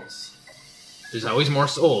souls. There's always more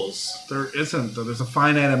souls. There isn't, though. There's a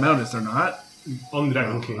finite amount, is there not? On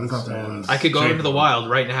Dragon Oh, I Kings. thought that and was- I could go Shaper. into the wild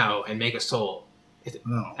right now and make a soul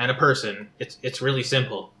No. and a person. It's really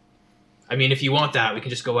simple. I mean, if you want that, we can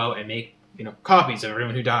just go out and make copies of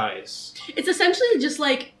everyone who dies. it's essentially just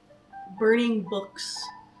like burning books.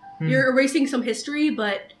 You're erasing some history,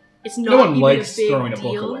 but it's not No one even likes a big throwing a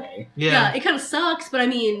deal. book away. Yeah, it kind of sucks, but I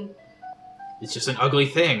mean, It's just an ugly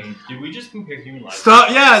thing. Did we just compare human lives? Stop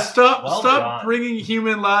Well stop done. bringing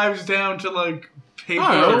human lives down to like paper.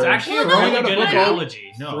 Oh, It's actually a Throwing really out a good book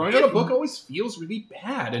analogy. No. Throwing out a book always feels really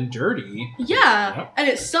bad and dirty. yeah, Yep. and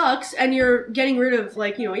it sucks, and you're getting rid of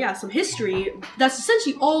like some history. That's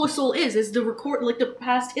essentially all a soul is the record, like the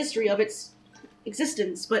past history of its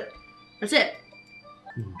existence. But that's it,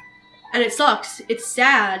 and it sucks. It's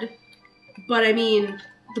sad, but I mean,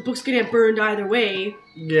 the book's gonna get burned either way.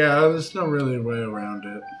 Yeah, there's no really way around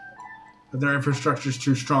it. Their infrastructure's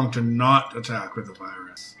too strong to not attack with the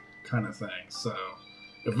virus, kind of thing. So,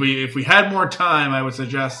 if we had more time, I would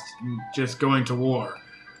suggest just going to war.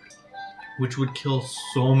 Which would kill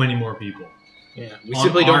so many more people. Yeah, we On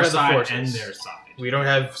simply don't our have the side forces. and their side. We don't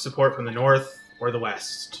have support from the north or the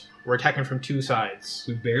west. We're attacking from two sides.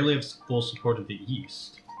 We barely have full support of the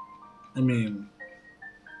east. I mean,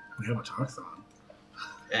 we have a Toxon.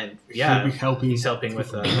 And He'll yeah, be helping. he's helping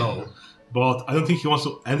with No, but I don't think he wants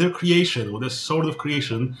to end their creation with a sword of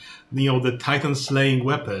creation. The Titan slaying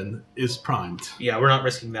weapon is primed. yeah, we're not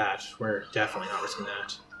risking that. We're definitely not risking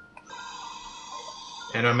that.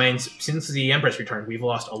 And I mean, since the Empress returned, we've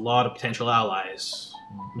lost a lot of potential allies.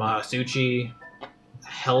 Mahasuchi, a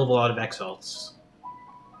hell of a lot of exalts.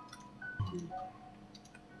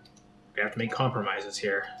 We have to make compromises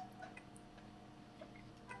here.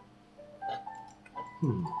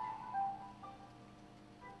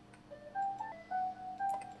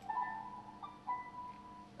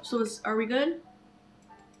 So are we good?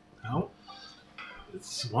 No,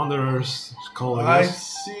 it's Wanderers calling I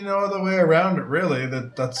us. see no other way around it. Really,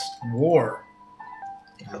 that's war.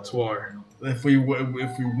 That's war. If we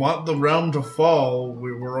want the realm to fall,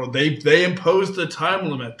 they imposed a time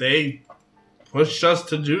limit. They pushed us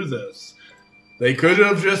to do this. They could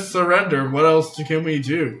have just surrendered. What else can we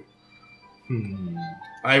do?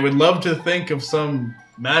 I would love to think of some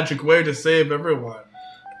magic way to save everyone.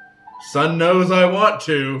 Sun knows I want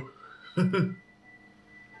to,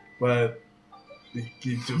 but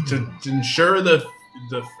to ensure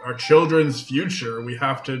our children's future, we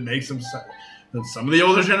have to make some of the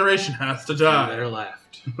older generation has to die. That are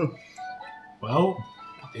left. Well,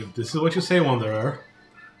 if this is what you say, Wanderer,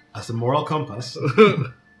 as a moral compass.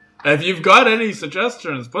 If you've got any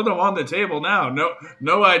suggestions, put them on the table now.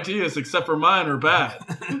 No ideas except for mine are bad.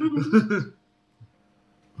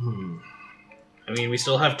 I mean, we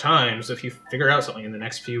still have time, so if you figure out something in the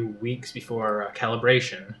next few weeks before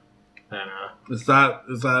calibration, then Is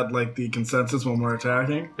that like the consensus when we're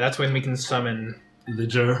attacking? that's when we can summon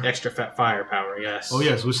Ledger. extra firepower, yes. Oh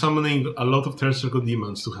yes, we're summoning a lot of Third Circle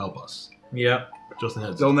demons to help us. Yep. Just a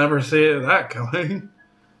heads They'll up. never see that coming.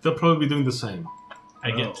 They'll probably be doing the same. I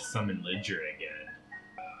get to summon Ledger again.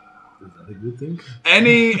 Is that a good thing?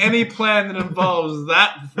 Any plan that involves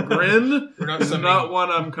that grin We're not is summoning- not one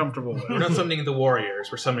I'm comfortable with. We're not summoning the warriors,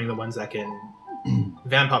 we're summoning the ones that can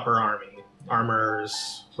vamp up our army.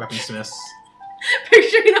 Armors, weaponsmiths.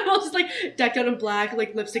 Picturing them all just like decked out in black,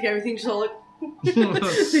 like lipstick, everything, just all like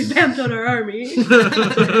they vamped on our army,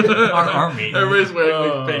 Our army. Everybody's wearing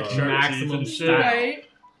like fake shirt maximum and shit. style. right?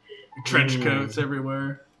 Trench coats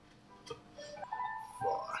everywhere.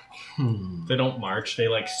 They don't march, they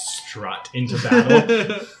like strut into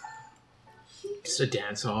battle. It's a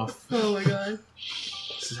dance off. Oh my god.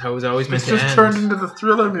 This is how it was always meant It's to just end. turned into the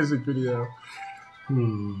Thriller music video.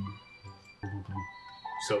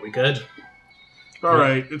 So we good?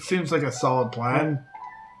 Alright, it seems like a solid plan.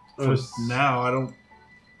 I For was, now, I don't...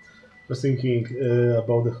 was thinking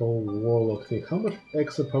about the whole warlock thing. How much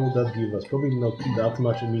extra power would that give us? Probably not that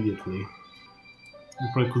much immediately. We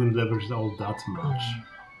probably couldn't leverage all that much.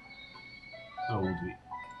 How would we?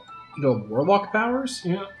 The warlock powers?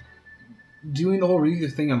 Yeah. Doing the whole Reader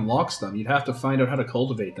thing unlocks them. You'd have to find out how to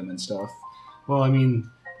cultivate them and stuff. Well, I mean,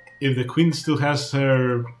 if the queen still has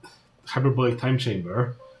her hyperbolic time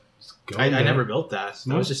chamber, just go I there. never built that.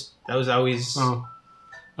 No? That was always Oh,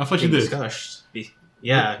 I thought you being did. discussed.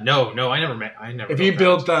 Yeah, no, I never If built you that.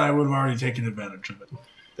 built that, I would have already taken advantage of it.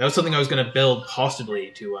 That was something I was going to build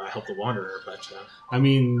possibly to help the Wanderer, but I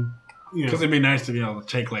mean, Because it'd be nice to be able to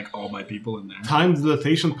take like all my people in there. time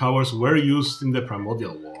dilatation powers were used in the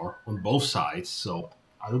Primordial War on both sides, so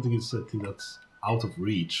I don't think it's a thing that's out of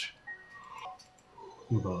reach.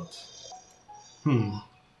 But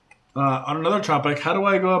On another topic, how do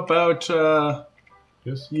I go about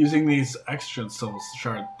yes, using these extra soul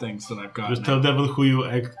shard things that I've got? just tell Devil who you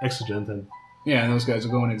exigent and Yeah, and those guys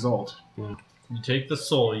will go and exalt. You take the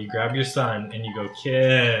soul, you grab your son, and you go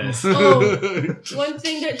kiss. Oh. One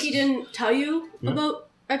thing that he didn't tell you Yeah. about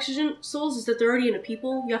exigent souls is that they're already in a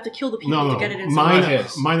people. You have to kill the people No, to no. get it in someone.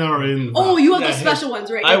 Mine are in. Oh, you have Yeah, the special ones,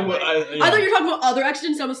 right? I never would. mind. I thought you were talking about other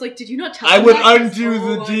exigents. I was like, did you not tell I me would that? undo Oh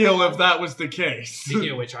the my deal God. if that was the case. Speaking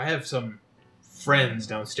of which, I have some friends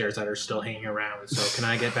downstairs that are still hanging around. So can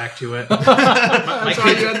I get back to it? That's why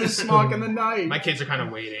kids- you had the smock in the night. My kids are kind of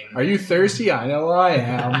waiting. Are you thirsty? I know I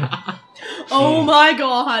am. Oh my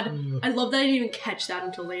god. I love that I didn't even catch that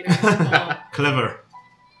until later. Oh. Clever.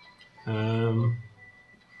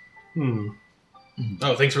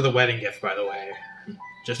 Oh, thanks for the wedding gift, by the way.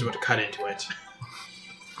 Just about to cut into it.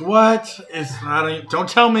 What? It's not. Don't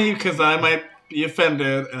tell me because I might be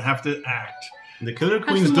offended and have to act. The Killer Have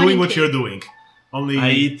Queen's some doing money what cake. you're doing. Only I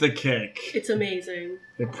eat the cake. It's amazing.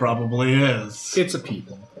 It probably is. It's a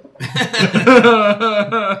people.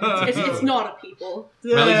 It's not a people.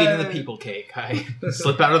 Riley's eating the people cake. I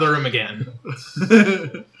slip out of the room again.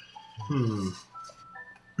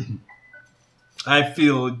 I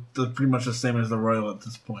feel pretty much the same as the royal at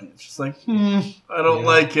this point. It's just like, I don't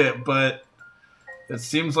like it, but it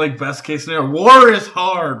seems like best case scenario. War is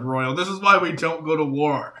hard, royal. This is why we don't go to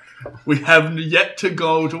war. We have yet to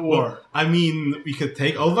go to war. I mean, we could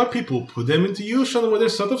take all of our people, put them into Yushan where they're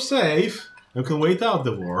sort of safe, and we can wait out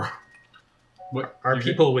the war. Our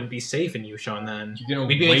people would be safe in Yushan then. You're gonna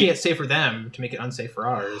We'd be wait- making it safe for them to make it unsafe for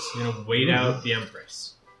ours. You're gonna wait out the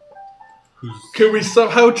Empress. Could we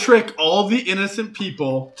somehow trick all the innocent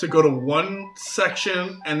people to go to one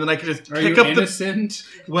section, and then I could just Are pick you up innocent?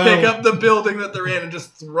 the building that they're in and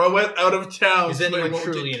just throw it out of town? Is so they anyone won't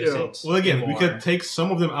truly get killed? innocent? Well, again, we anymore? could take some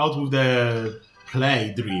of them out with the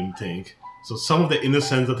play dream thing. So some of the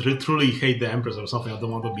innocents that truly hate the Empress or something, I don't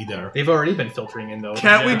want to be there. They've already been filtering in though.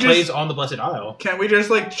 Can't we It just- plays on the Blessed Isle? Can't we just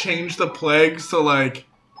change the plague so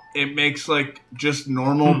it makes just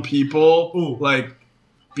normal people Ooh.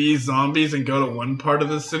 be zombies and go to one part of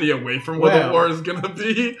the city away from where the Well. war is gonna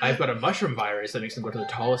be? I've got a mushroom virus that makes them go to the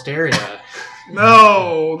tallest area.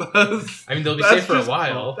 No, that's I mean, they'll be That's safe for a just-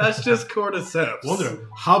 while. that's just cordyceps. Wonder,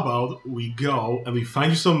 how about we go and we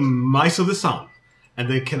find you some mice of the sun, and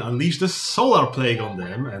they can unleash the solar plague on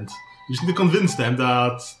them, and you just need to convince them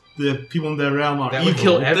that the people in their realm are That evil. would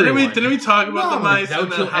kill everyone. Didn't we talk about the mice That would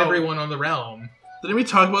and kill then how everyone on the realm. Didn't we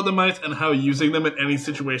talk about the mice and how using them in any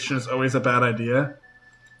situation is always a bad idea?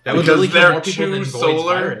 That would Because literally kill they're more people too than Void's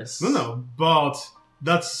solar? virus. No, but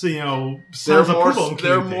that's, They're sounds more approval on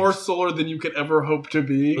they're killing more things. solar than you could ever hope to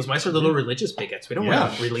be. Those mice are little religious bigots. We don't Yeah.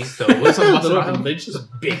 want to release those on the Blessed Little Isle. religious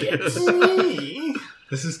bigots.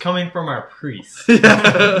 This is coming from our priest.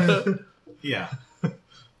 Yeah.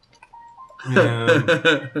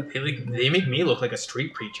 They make me look like a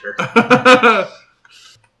street preacher.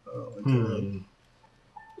 Hmm.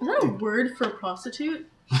 Is that a word for a prostitute?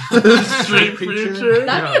 Street preacher.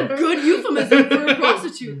 That'd be a good euphemism for a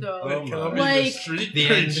prostitute, though. Oh my. Like- street The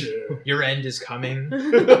end. preacher. Your end is coming.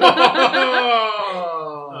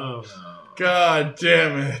 Oh, God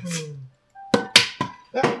damn it.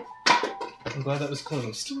 I'm glad that was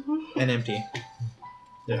closed. And empty.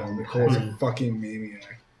 Yeah, Nicole's a fucking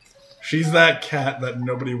maniac. She's that cat that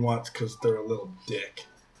nobody wants because they're a little dick.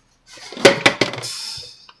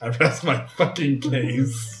 I rest my fucking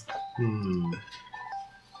case. Hmm.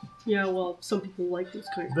 Yeah, well, some people like those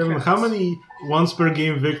kind of Then cats. how many once per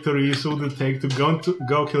game victories would it take to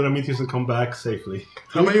go kill Prometheus and come back safely?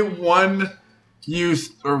 How many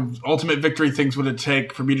one-use or ultimate victory things would it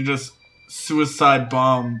take for me to just suicide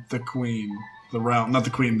bomb the queen? The realm, not the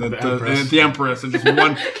queen, the empress, and just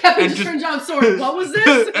one, Kevin and just just- turned down sword. What was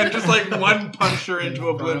this? and just one punch her into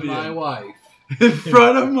Front of my oblivion wife. in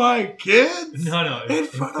front of my kids. No, In in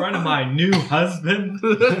front of my new husband.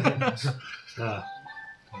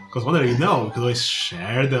 Because whenever you know, we could always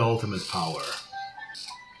share the ultimate power.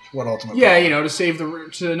 What ultimate? Yeah, to save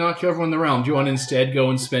to not kill everyone in the realm. Do you want to instead go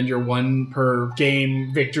and spend your one per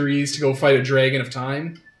game victories to go fight a dragon of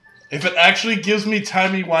time? If it actually gives me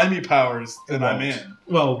timey-wimey powers, then I'm won't. in.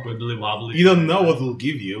 Well, Wibbly wobbly. you don't know what it'll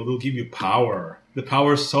give you. It'll give you power. The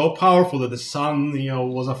power is so powerful that the sun,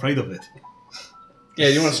 was afraid of it. Yeah,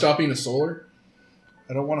 you want to stop being a solar?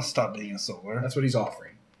 I don't want to stop being a solar. That's what he's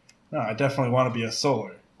offering. No, I definitely want to be a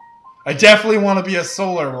solar. I definitely want to be a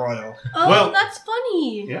solar royal. Oh, Well- that's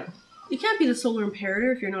funny. Yeah. You can't be the solar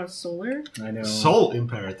imperator if you're not a solar. I know. Soul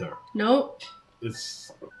Imperator. No.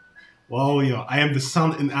 It's... Well, I am the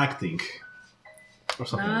sun in acting. Or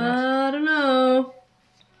something like that. I don't know.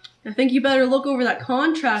 I think you better look over that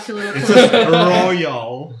contract a little It's closer.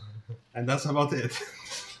 royal. And that's about it.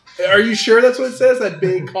 Are you sure that's what it says? That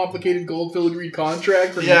big, complicated, gold filigree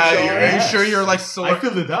contract for Yeah, Yushan? are you sure you're I solar?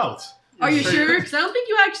 filled it out. Are you sure? Because I don't think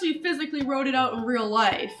you actually physically wrote it out in real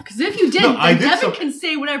life. Because if you did, No, I then did Devin some- can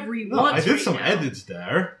say whatever he No, wants. I did right some now. edits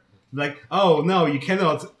there. Like, oh no, you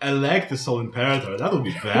cannot elect the Soul Imperator. That would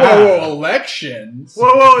be Whoa, bad. elections.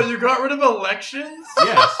 Whoa! You got rid of elections?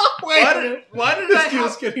 Yes. Why did This I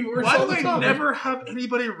deal's have, getting worse Why all do the I time. never have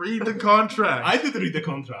anybody read the contract? I did read the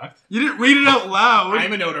contract. You didn't read it out loud.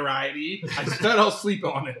 I'm a notoriety. I said I'll sleep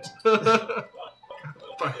on it.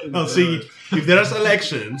 No, see, if there's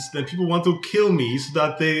elections, then people want to kill me so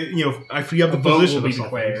that they, I free up the vote position will be or something.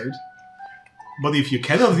 declared. But if you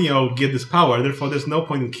cannot, get this power, therefore there's no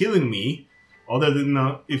point in killing me, other than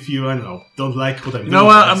if you, I don't know, don't like what I'm doing. You know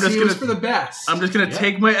what? I'm See, just it was gonna for the best. I'm just gonna Yeah.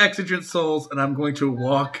 take my exigent souls and I'm going to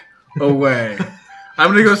walk away. I'm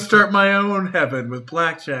gonna go start my own heaven with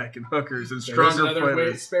blackjack and hookers and There's stronger another way to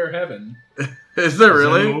fighters. spare heaven. Is there Is that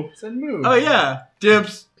really? move? It's a move. Oh yeah,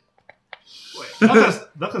 dibs.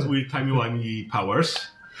 That has weird timey-wimey powers.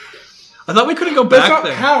 I thought we couldn't go That's back not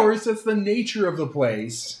there. powers, that's the nature of the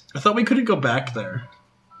place. I thought we couldn't go back there.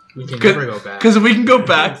 We can Good- never go back. Because if we can go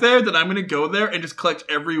back there, then I'm gonna go there and just collect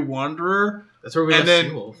every wanderer That's where we and left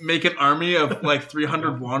then Seawolf. make an army of like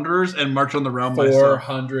 300 wanderers and march on the realm myself.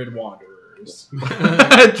 400 wanderers.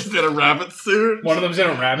 Just in a rabbit suit. One of them's in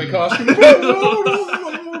a rabbit costume.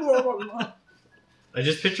 I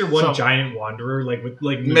just picture one So- giant wanderer, with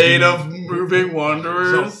Made of moving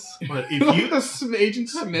wanderers. But if you, the Agent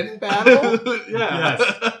Smith battle? Yeah.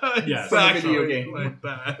 Yes. Exactly. Video game. Like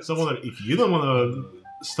that. someone, if you don't want to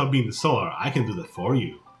stop being the Solar, I can do that for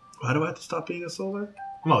you. Why do I have to stop being a solar?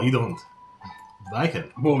 Well, you don't. But I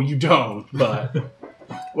can. Well, you don't, but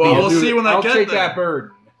Well, we'll Dude, see when I I'll get take there. that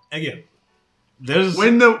bird. Again, there's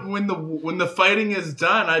When the fighting is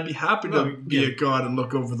done, I'd be happy to No, be yeah. a god and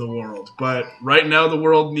look over the world. But right now, the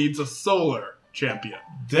world needs a solar champion.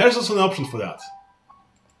 there's also an option for that.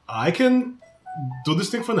 I can do this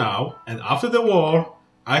thing for now, and after the war,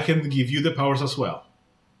 I can give you the powers as well.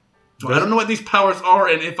 I don't know what these powers are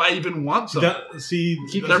and if I even want them. Keep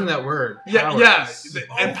using that word. Yeah, powers. yeah.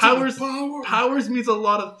 And powers means a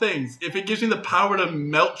lot of things. If it gives me the power to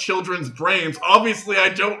melt children's brains, obviously I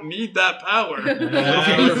don't need that power.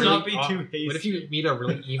 Let's not be too hasty. What if you meet a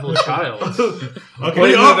really evil child? Okay.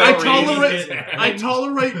 Wait, Well, I that tolerate I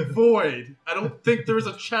tolerate void. I don't think there is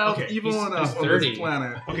a child Okay, evil he's enough on 30. this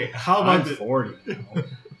planet. Okay, how I'm about the, 40.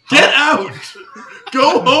 Get out!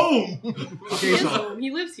 Go home! okay, Yes, so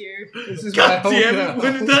he lives here. This is God my damn hometown. it!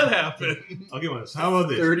 When did that happen? okay, Manos, how about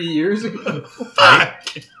this? 30 years ago. Fuck!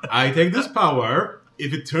 I take this power.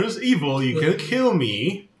 If it turns evil, you can kill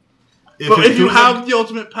me. But it if you turns have the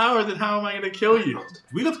ultimate power, then how am I going to kill you?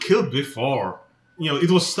 we got killed before.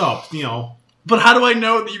 It was stopped. But how do I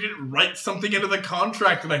know that you didn't write something into the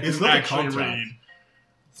contract that I It's didn't not a actually contract.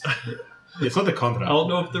 read? It's not a contract. I don't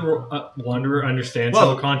know if the wanderer understands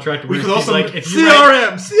Well, how a contract we works. could He's also- like, if you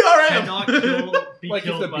write, CRM! cannot CRM! be Like if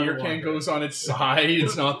killed the by beer the can wanderer. goes on its side,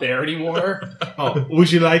 it's not there anymore. Oh, would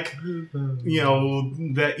you like,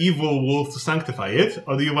 the evil wolf to sanctify it,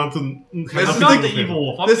 or do you want to? This I'm is not the the evil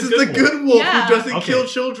wolf. I'm This is the wolf. good wolf Yeah. who doesn't Okay. kill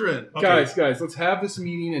children. Okay. Guys, let's have this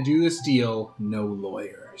meeting and do this deal. No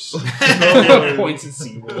lawyers. Points at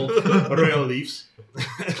Seawolf. Royal leaves.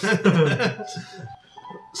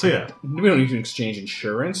 So yeah, We don't need to exchange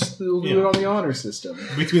insurance. We'll do Yeah. it on the honor system.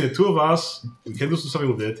 between the two of us, we can do something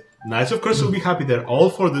with it. Knights of Curse will be happy. They're all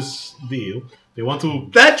for this deal. They want to.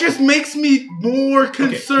 That just makes me more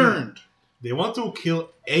concerned. They want to kill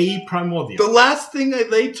a primordial. The last thing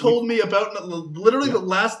they told me about, literally the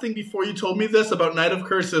last thing before you told me this about Knight of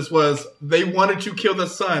Curses was they wanted to kill the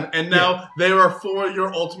sun, and now they are for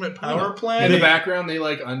your ultimate power In plan. the background, they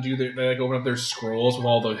undo they open up their scrolls with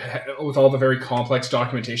all the very complex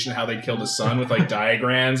documentation of how they killed the sun with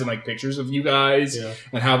diagrams and pictures of you guys Yeah.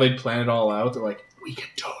 and how they'd plan it all out. They're like, we can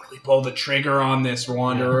totally pull the trigger on this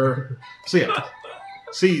wanderer. So yeah,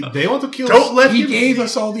 see, they want to kill. Don't let He him gave see-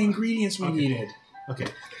 us all the ingredients we needed. Okay,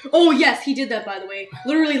 Oh yes, he did that by the way.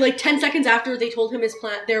 Literally 10 seconds after they told him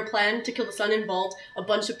their plan to kill the sun involved a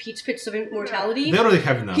bunch of peach pits of immortality. they already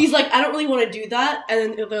have enough. He's like, I don't really want to do that,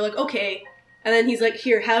 and then they're like, okay. And then he's like,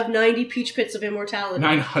 here, have 90 peach pits of immortality.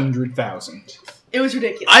 900,000. It was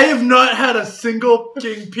ridiculous. I have not had a single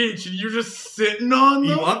King Peach, and you're just sitting on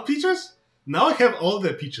You them? want peaches? Now I have all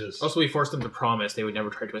the peaches. Also, we forced them to promise they would never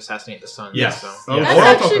try to assassinate the sun. Yes. So. Oh, Yeah. That's Or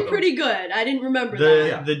I'll talk actually about pretty good. I didn't remember The that.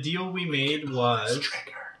 Yeah. the deal we made was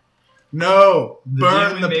No, the deal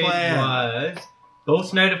burn we the made plan. was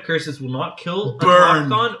both Knight of Curses will not kill Burn a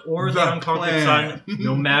Conquon or the the unconquered plan. sun,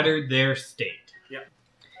 no matter their state.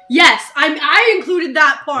 Yes, I included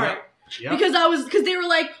that part. Yeah. Because they were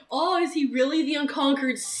like, oh, is he really the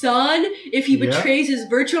unconquered sun? If he Yeah. betrays his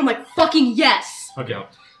virtue, I'm like, fucking yes. Okay.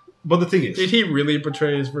 But the thing is, Did he really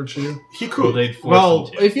betray his virtue? he Well, could. they'd force Well,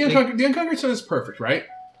 him to. If the Unconquered Son is perfect, right?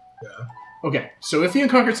 Yeah. Okay, so if the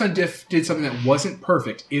Unconquered Son did something that wasn't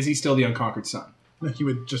perfect, is he still the Unconquered Son? He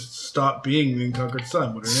would just stop being the Unconquered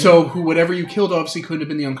Son, wouldn't he? So whatever you killed obviously couldn't have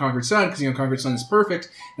been the Unconquered Son, because the Unconquered Son is perfect,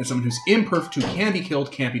 and someone who's imperfect who can be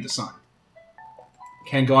killed can't be the Son.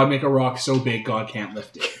 Can God make a rock so big God can't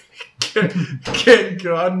lift it? Can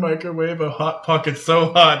God microwave a hot pocket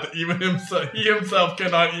so hot that even he himself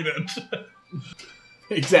cannot eat it?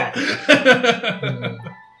 Exactly.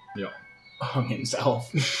 Hung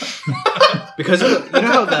himself. Because you know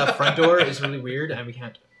how the front door is really weird and we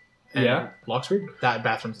can't. And Yeah. locks weird. That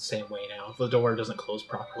bathroom's the same way now. The door doesn't close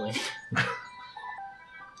properly.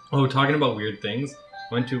 Oh, talking about weird things.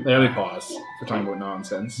 Went to There we pause. We're talking about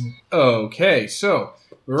nonsense. Okay, so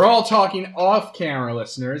we're all talking off camera,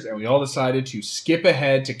 listeners, and we all decided to skip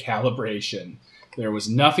ahead to calibration. There was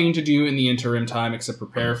nothing to do in the interim time except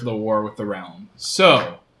prepare for the war with the realm.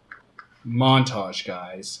 So, montage,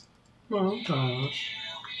 guys.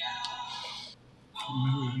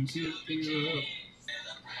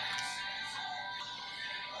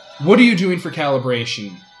 What are you doing for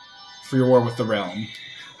calibration for your war with the realm?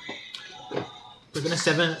 We're gonna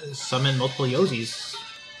summon multiple Yozis.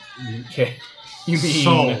 Okay. You mean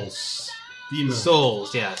souls. Demons.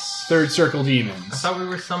 Souls, yes. third circle I demons. thought we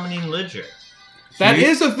were summoning Lidger. That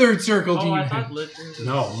is a third circle Oh, I demon. thought Lidger was...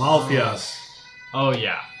 No, Malfias. Oh,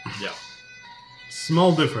 yeah. Yeah.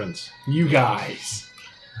 Small difference. You guys.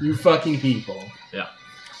 You fucking people. Yeah.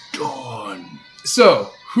 Dawn.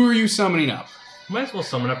 So, who are you summoning up? Might as well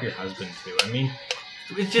summon up your husband, too. I mean,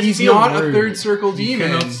 it just He's feels not rude. a third circle You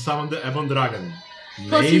demon. cannot summon the Ebon Dragon.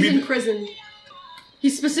 Plus, he's Maybe in prison.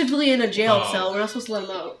 He's specifically in a jail Oh. cell. We're not supposed to let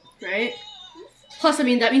him out, right? Plus, I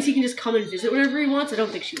mean, that means he can just come and visit whenever he wants. I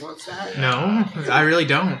don't think she wants that. No, I really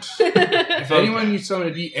don't. If anyone you summon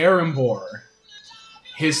would be Erembor,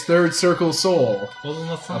 his third circle soul, Well, then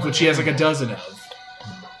let's of summon which he has like a him. dozen of.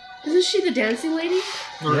 Isn't she the dancing lady?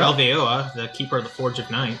 Or Yeah. Alveola, the keeper of the Forge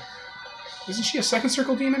of Night. Isn't she a second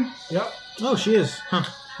circle demon? Yep. Oh, she is. Huh.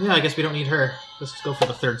 Yeah, I guess we don't need her. Let's go for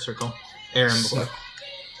the third circle. Aaron. So-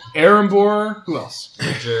 Erembor, who else?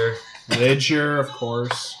 Lidger. Lidger, of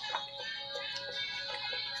course.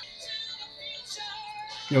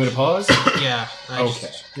 You want me to pause? Yeah. Okay.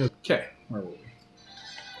 Okay, where were we?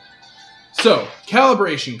 So,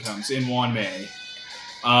 calibration comes in Wanmei.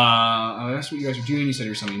 That's what you guys are doing. You said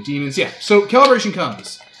you were summoning demons. Yeah, so calibration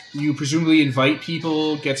comes. You presumably invite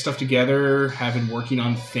people, get stuff together, have been working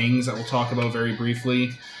on things that we'll talk about very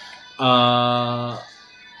briefly.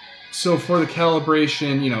 So for the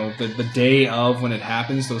calibration, you know, the day of when it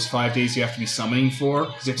happens, those 5 days you have to be summoning for,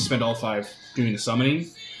 because you have to spend all 5 doing the summoning.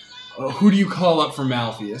 Who do you call up for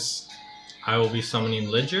Malpheus? I will be summoning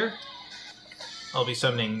Lidger. I'll be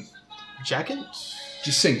summoning Jacket.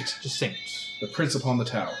 Just sing it. Just sing. The Prince upon the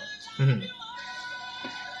Tower. Mm-hmm.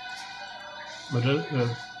 But,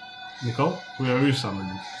 Nicole, who are you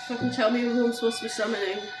summoning? Fucking tell me who I'm supposed to be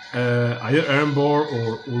summoning. Either Erembor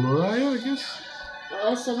or Uluraya, I guess?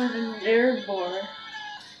 I'll summon an Erebor.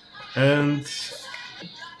 And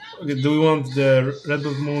okay, do we want the Red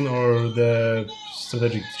Blood Moon or the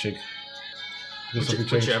strategic chick? Does something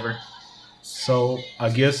change? Whichever. So I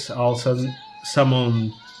guess I'll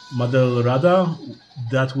summon Madel Rada,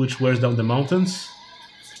 that which wears down the mountains.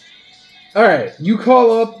 Alright, you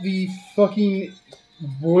call up the fucking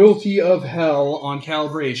royalty of hell on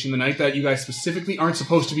calibration the night that you guys specifically aren't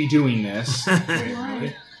supposed to be doing this.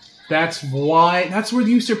 Why? That's where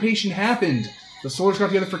the usurpation happened. The soldiers got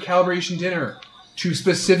together for calibration dinner to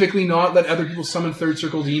specifically not let other people summon third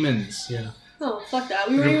circle demons. Yeah. Oh, fuck that.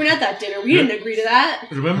 We weren't even at that dinner. We didn't agree to that.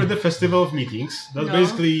 Remember the Festival of Meetings? That's No.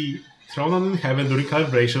 basically thrown on in heaven during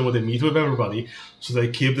calibration where they meet with everybody, so they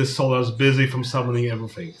keep the solars busy from summoning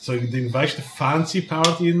everything. So they invite the fancy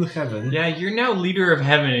party in heaven. Yeah, you're now leader of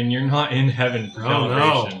heaven, and you're not in heaven for Oh, no.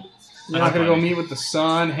 calibration. You're not gonna go meet with the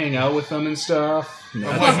sun, hang out with them and stuff. And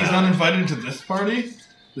what, he's not invited to this party?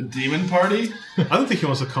 The demon party? I don't think he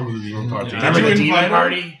wants to come to the demon party. Yeah. Did you the invite demon him?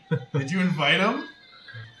 party? Did you invite him?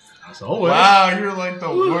 As always. Wow, you're like the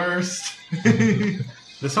worst.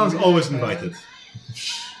 The sun's always invited.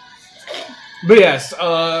 But yes,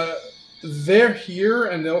 they're here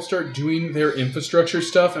and they'll start doing their infrastructure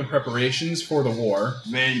stuff and preparations for the war.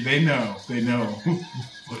 They know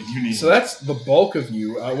what you need. So that's the bulk of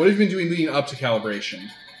you. What have you been doing leading up to calibration?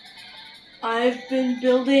 I've been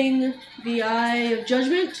building the Eye of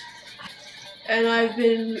Judgment, and I've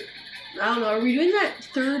been... I don't know, are we doing that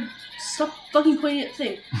third... Stop fucking pointing at the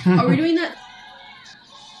thing. Are we doing that...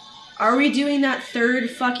 Are we doing that third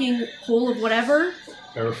fucking hole of whatever?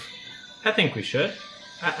 I think we should.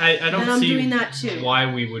 I Then don't I'm see doing that too.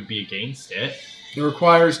 why we would be against it. It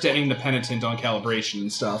requires detonating the penitent on calibration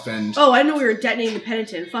and stuff, and Oh, I know we were detonating the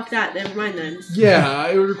penitent. Fuck that. Never mind then. yeah,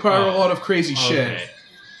 it would require a Oh, lot of crazy shit. Okay.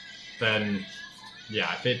 Then,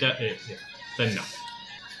 yeah, yeah, then no.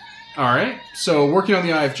 All right, so working on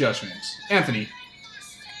the Eye of Judgment, Anthony.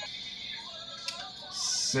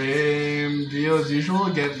 Same deal as usual.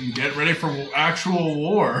 Get ready for actual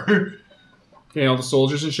war. Getting all the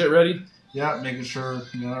soldiers and shit ready. Yeah, making sure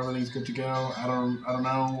everything's good to go. I don't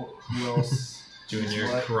know who else. Doing your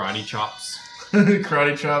What? karate chops.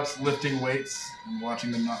 Karate chops, lifting weights, and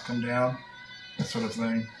watching them not come down, that sort of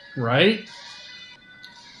thing. Right?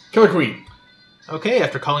 Killer Queen. Okay,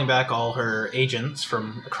 after calling back all her agents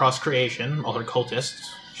from across creation, all her cultists,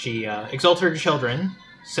 she exalted her children,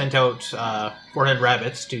 sent out four-headed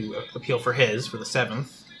rabbits to appeal for the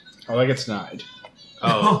 7th. Oh, that gets denied.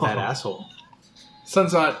 Oh, that asshole.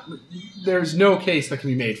 Sun's not. There's no case that can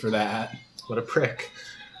be made for that. What a prick.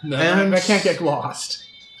 No, And- that can't get lost.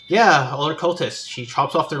 Yeah, all her cultists. She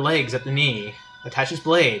chops off their legs at the knee, attaches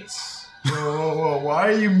blades, Whoa, why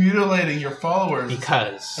are you mutilating your followers?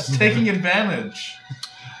 because That's taking advantage.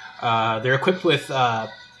 they're equipped with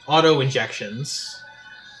auto injections.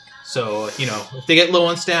 So, if they get low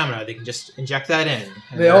on stamina, they can just inject that in.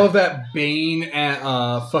 And They all have that Bane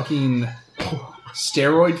fucking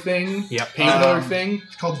steroid thing. Yep. Painkiller thing.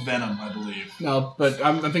 It's called Venom, I believe. No, but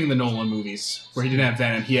I'm thinking the Nolan movies where he didn't have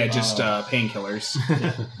venom. He had just painkillers.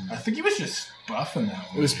 I think he was just buffing that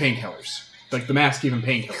one. It was painkillers. Like the mask gave him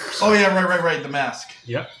painkillers. Oh yeah, right. The mask.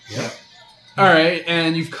 Yep. All right,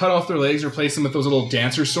 and you've cut off their legs, replaced them with those little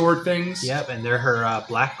dancer sword things. Yep, and they're her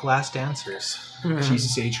black glass dancers.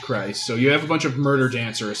 Jesus H. Christ. So you have a bunch of murder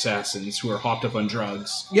dancer assassins who are hopped up on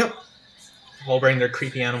drugs. Yep. All wearing their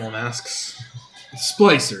creepy animal masks.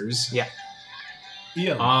 Splicers.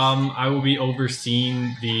 Ian. I will be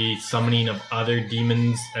overseeing the summoning of other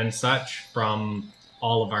demons and such from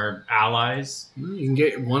all of our allies. You can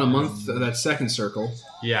get one a month of that second circle.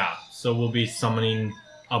 Yeah, so we'll be summoning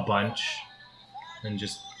a bunch and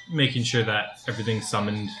just making sure that everything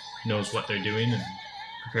summoned knows what they're doing and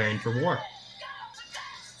preparing for war.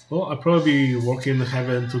 Well, I'll probably be working in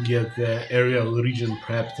heaven to get the area region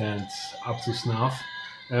prepped and up to snuff.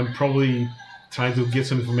 And probably trying to get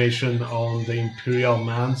some information on the Imperial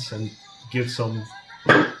Mans and get some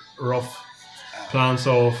rough plans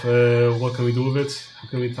of what can we do with it, how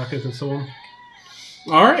can we attack it, and so on.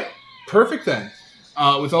 All right, perfect then.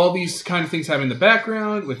 With all these kind of things happening in the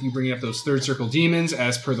background, with you bringing up those third circle demons,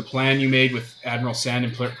 as per the plan you made with Admiral Sand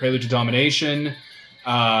and Prelude to Domination,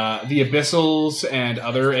 the Abyssals and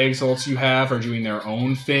other exalts you have are doing their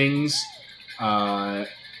own things.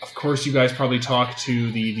 Of course, you guys probably talk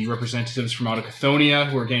to the representatives from out of Chthonia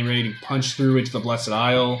who are getting ready to punch through into the Blessed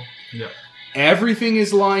Isle. Yeah. Everything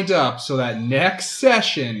is lined up so that next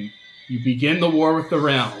session you begin the war with the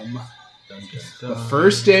realm. The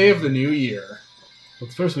first day of the new year.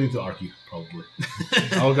 But first we need to argue, probably.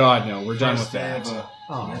 Oh god, no, we're done with First day of that.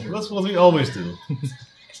 Oh, that's what we always do.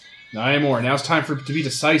 Not anymore. Now it's time to be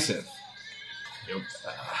decisive.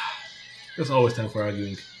 There's always time for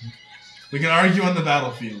arguing. We can argue on the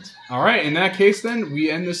battlefield. All right, in that case, then we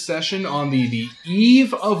end this session on the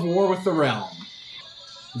eve of war with the realm.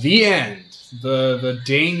 The end. The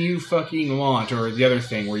Dane you fucking want, or the other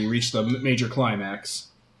thing where you reach the major climax.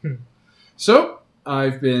 So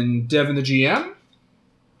I've been Devin the GM.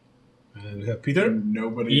 And we have Peter.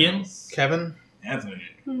 Nobody Ian? else. Kevin? Anthony.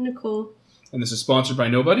 Nicole. And this is sponsored by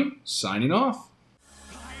Nobody, signing off.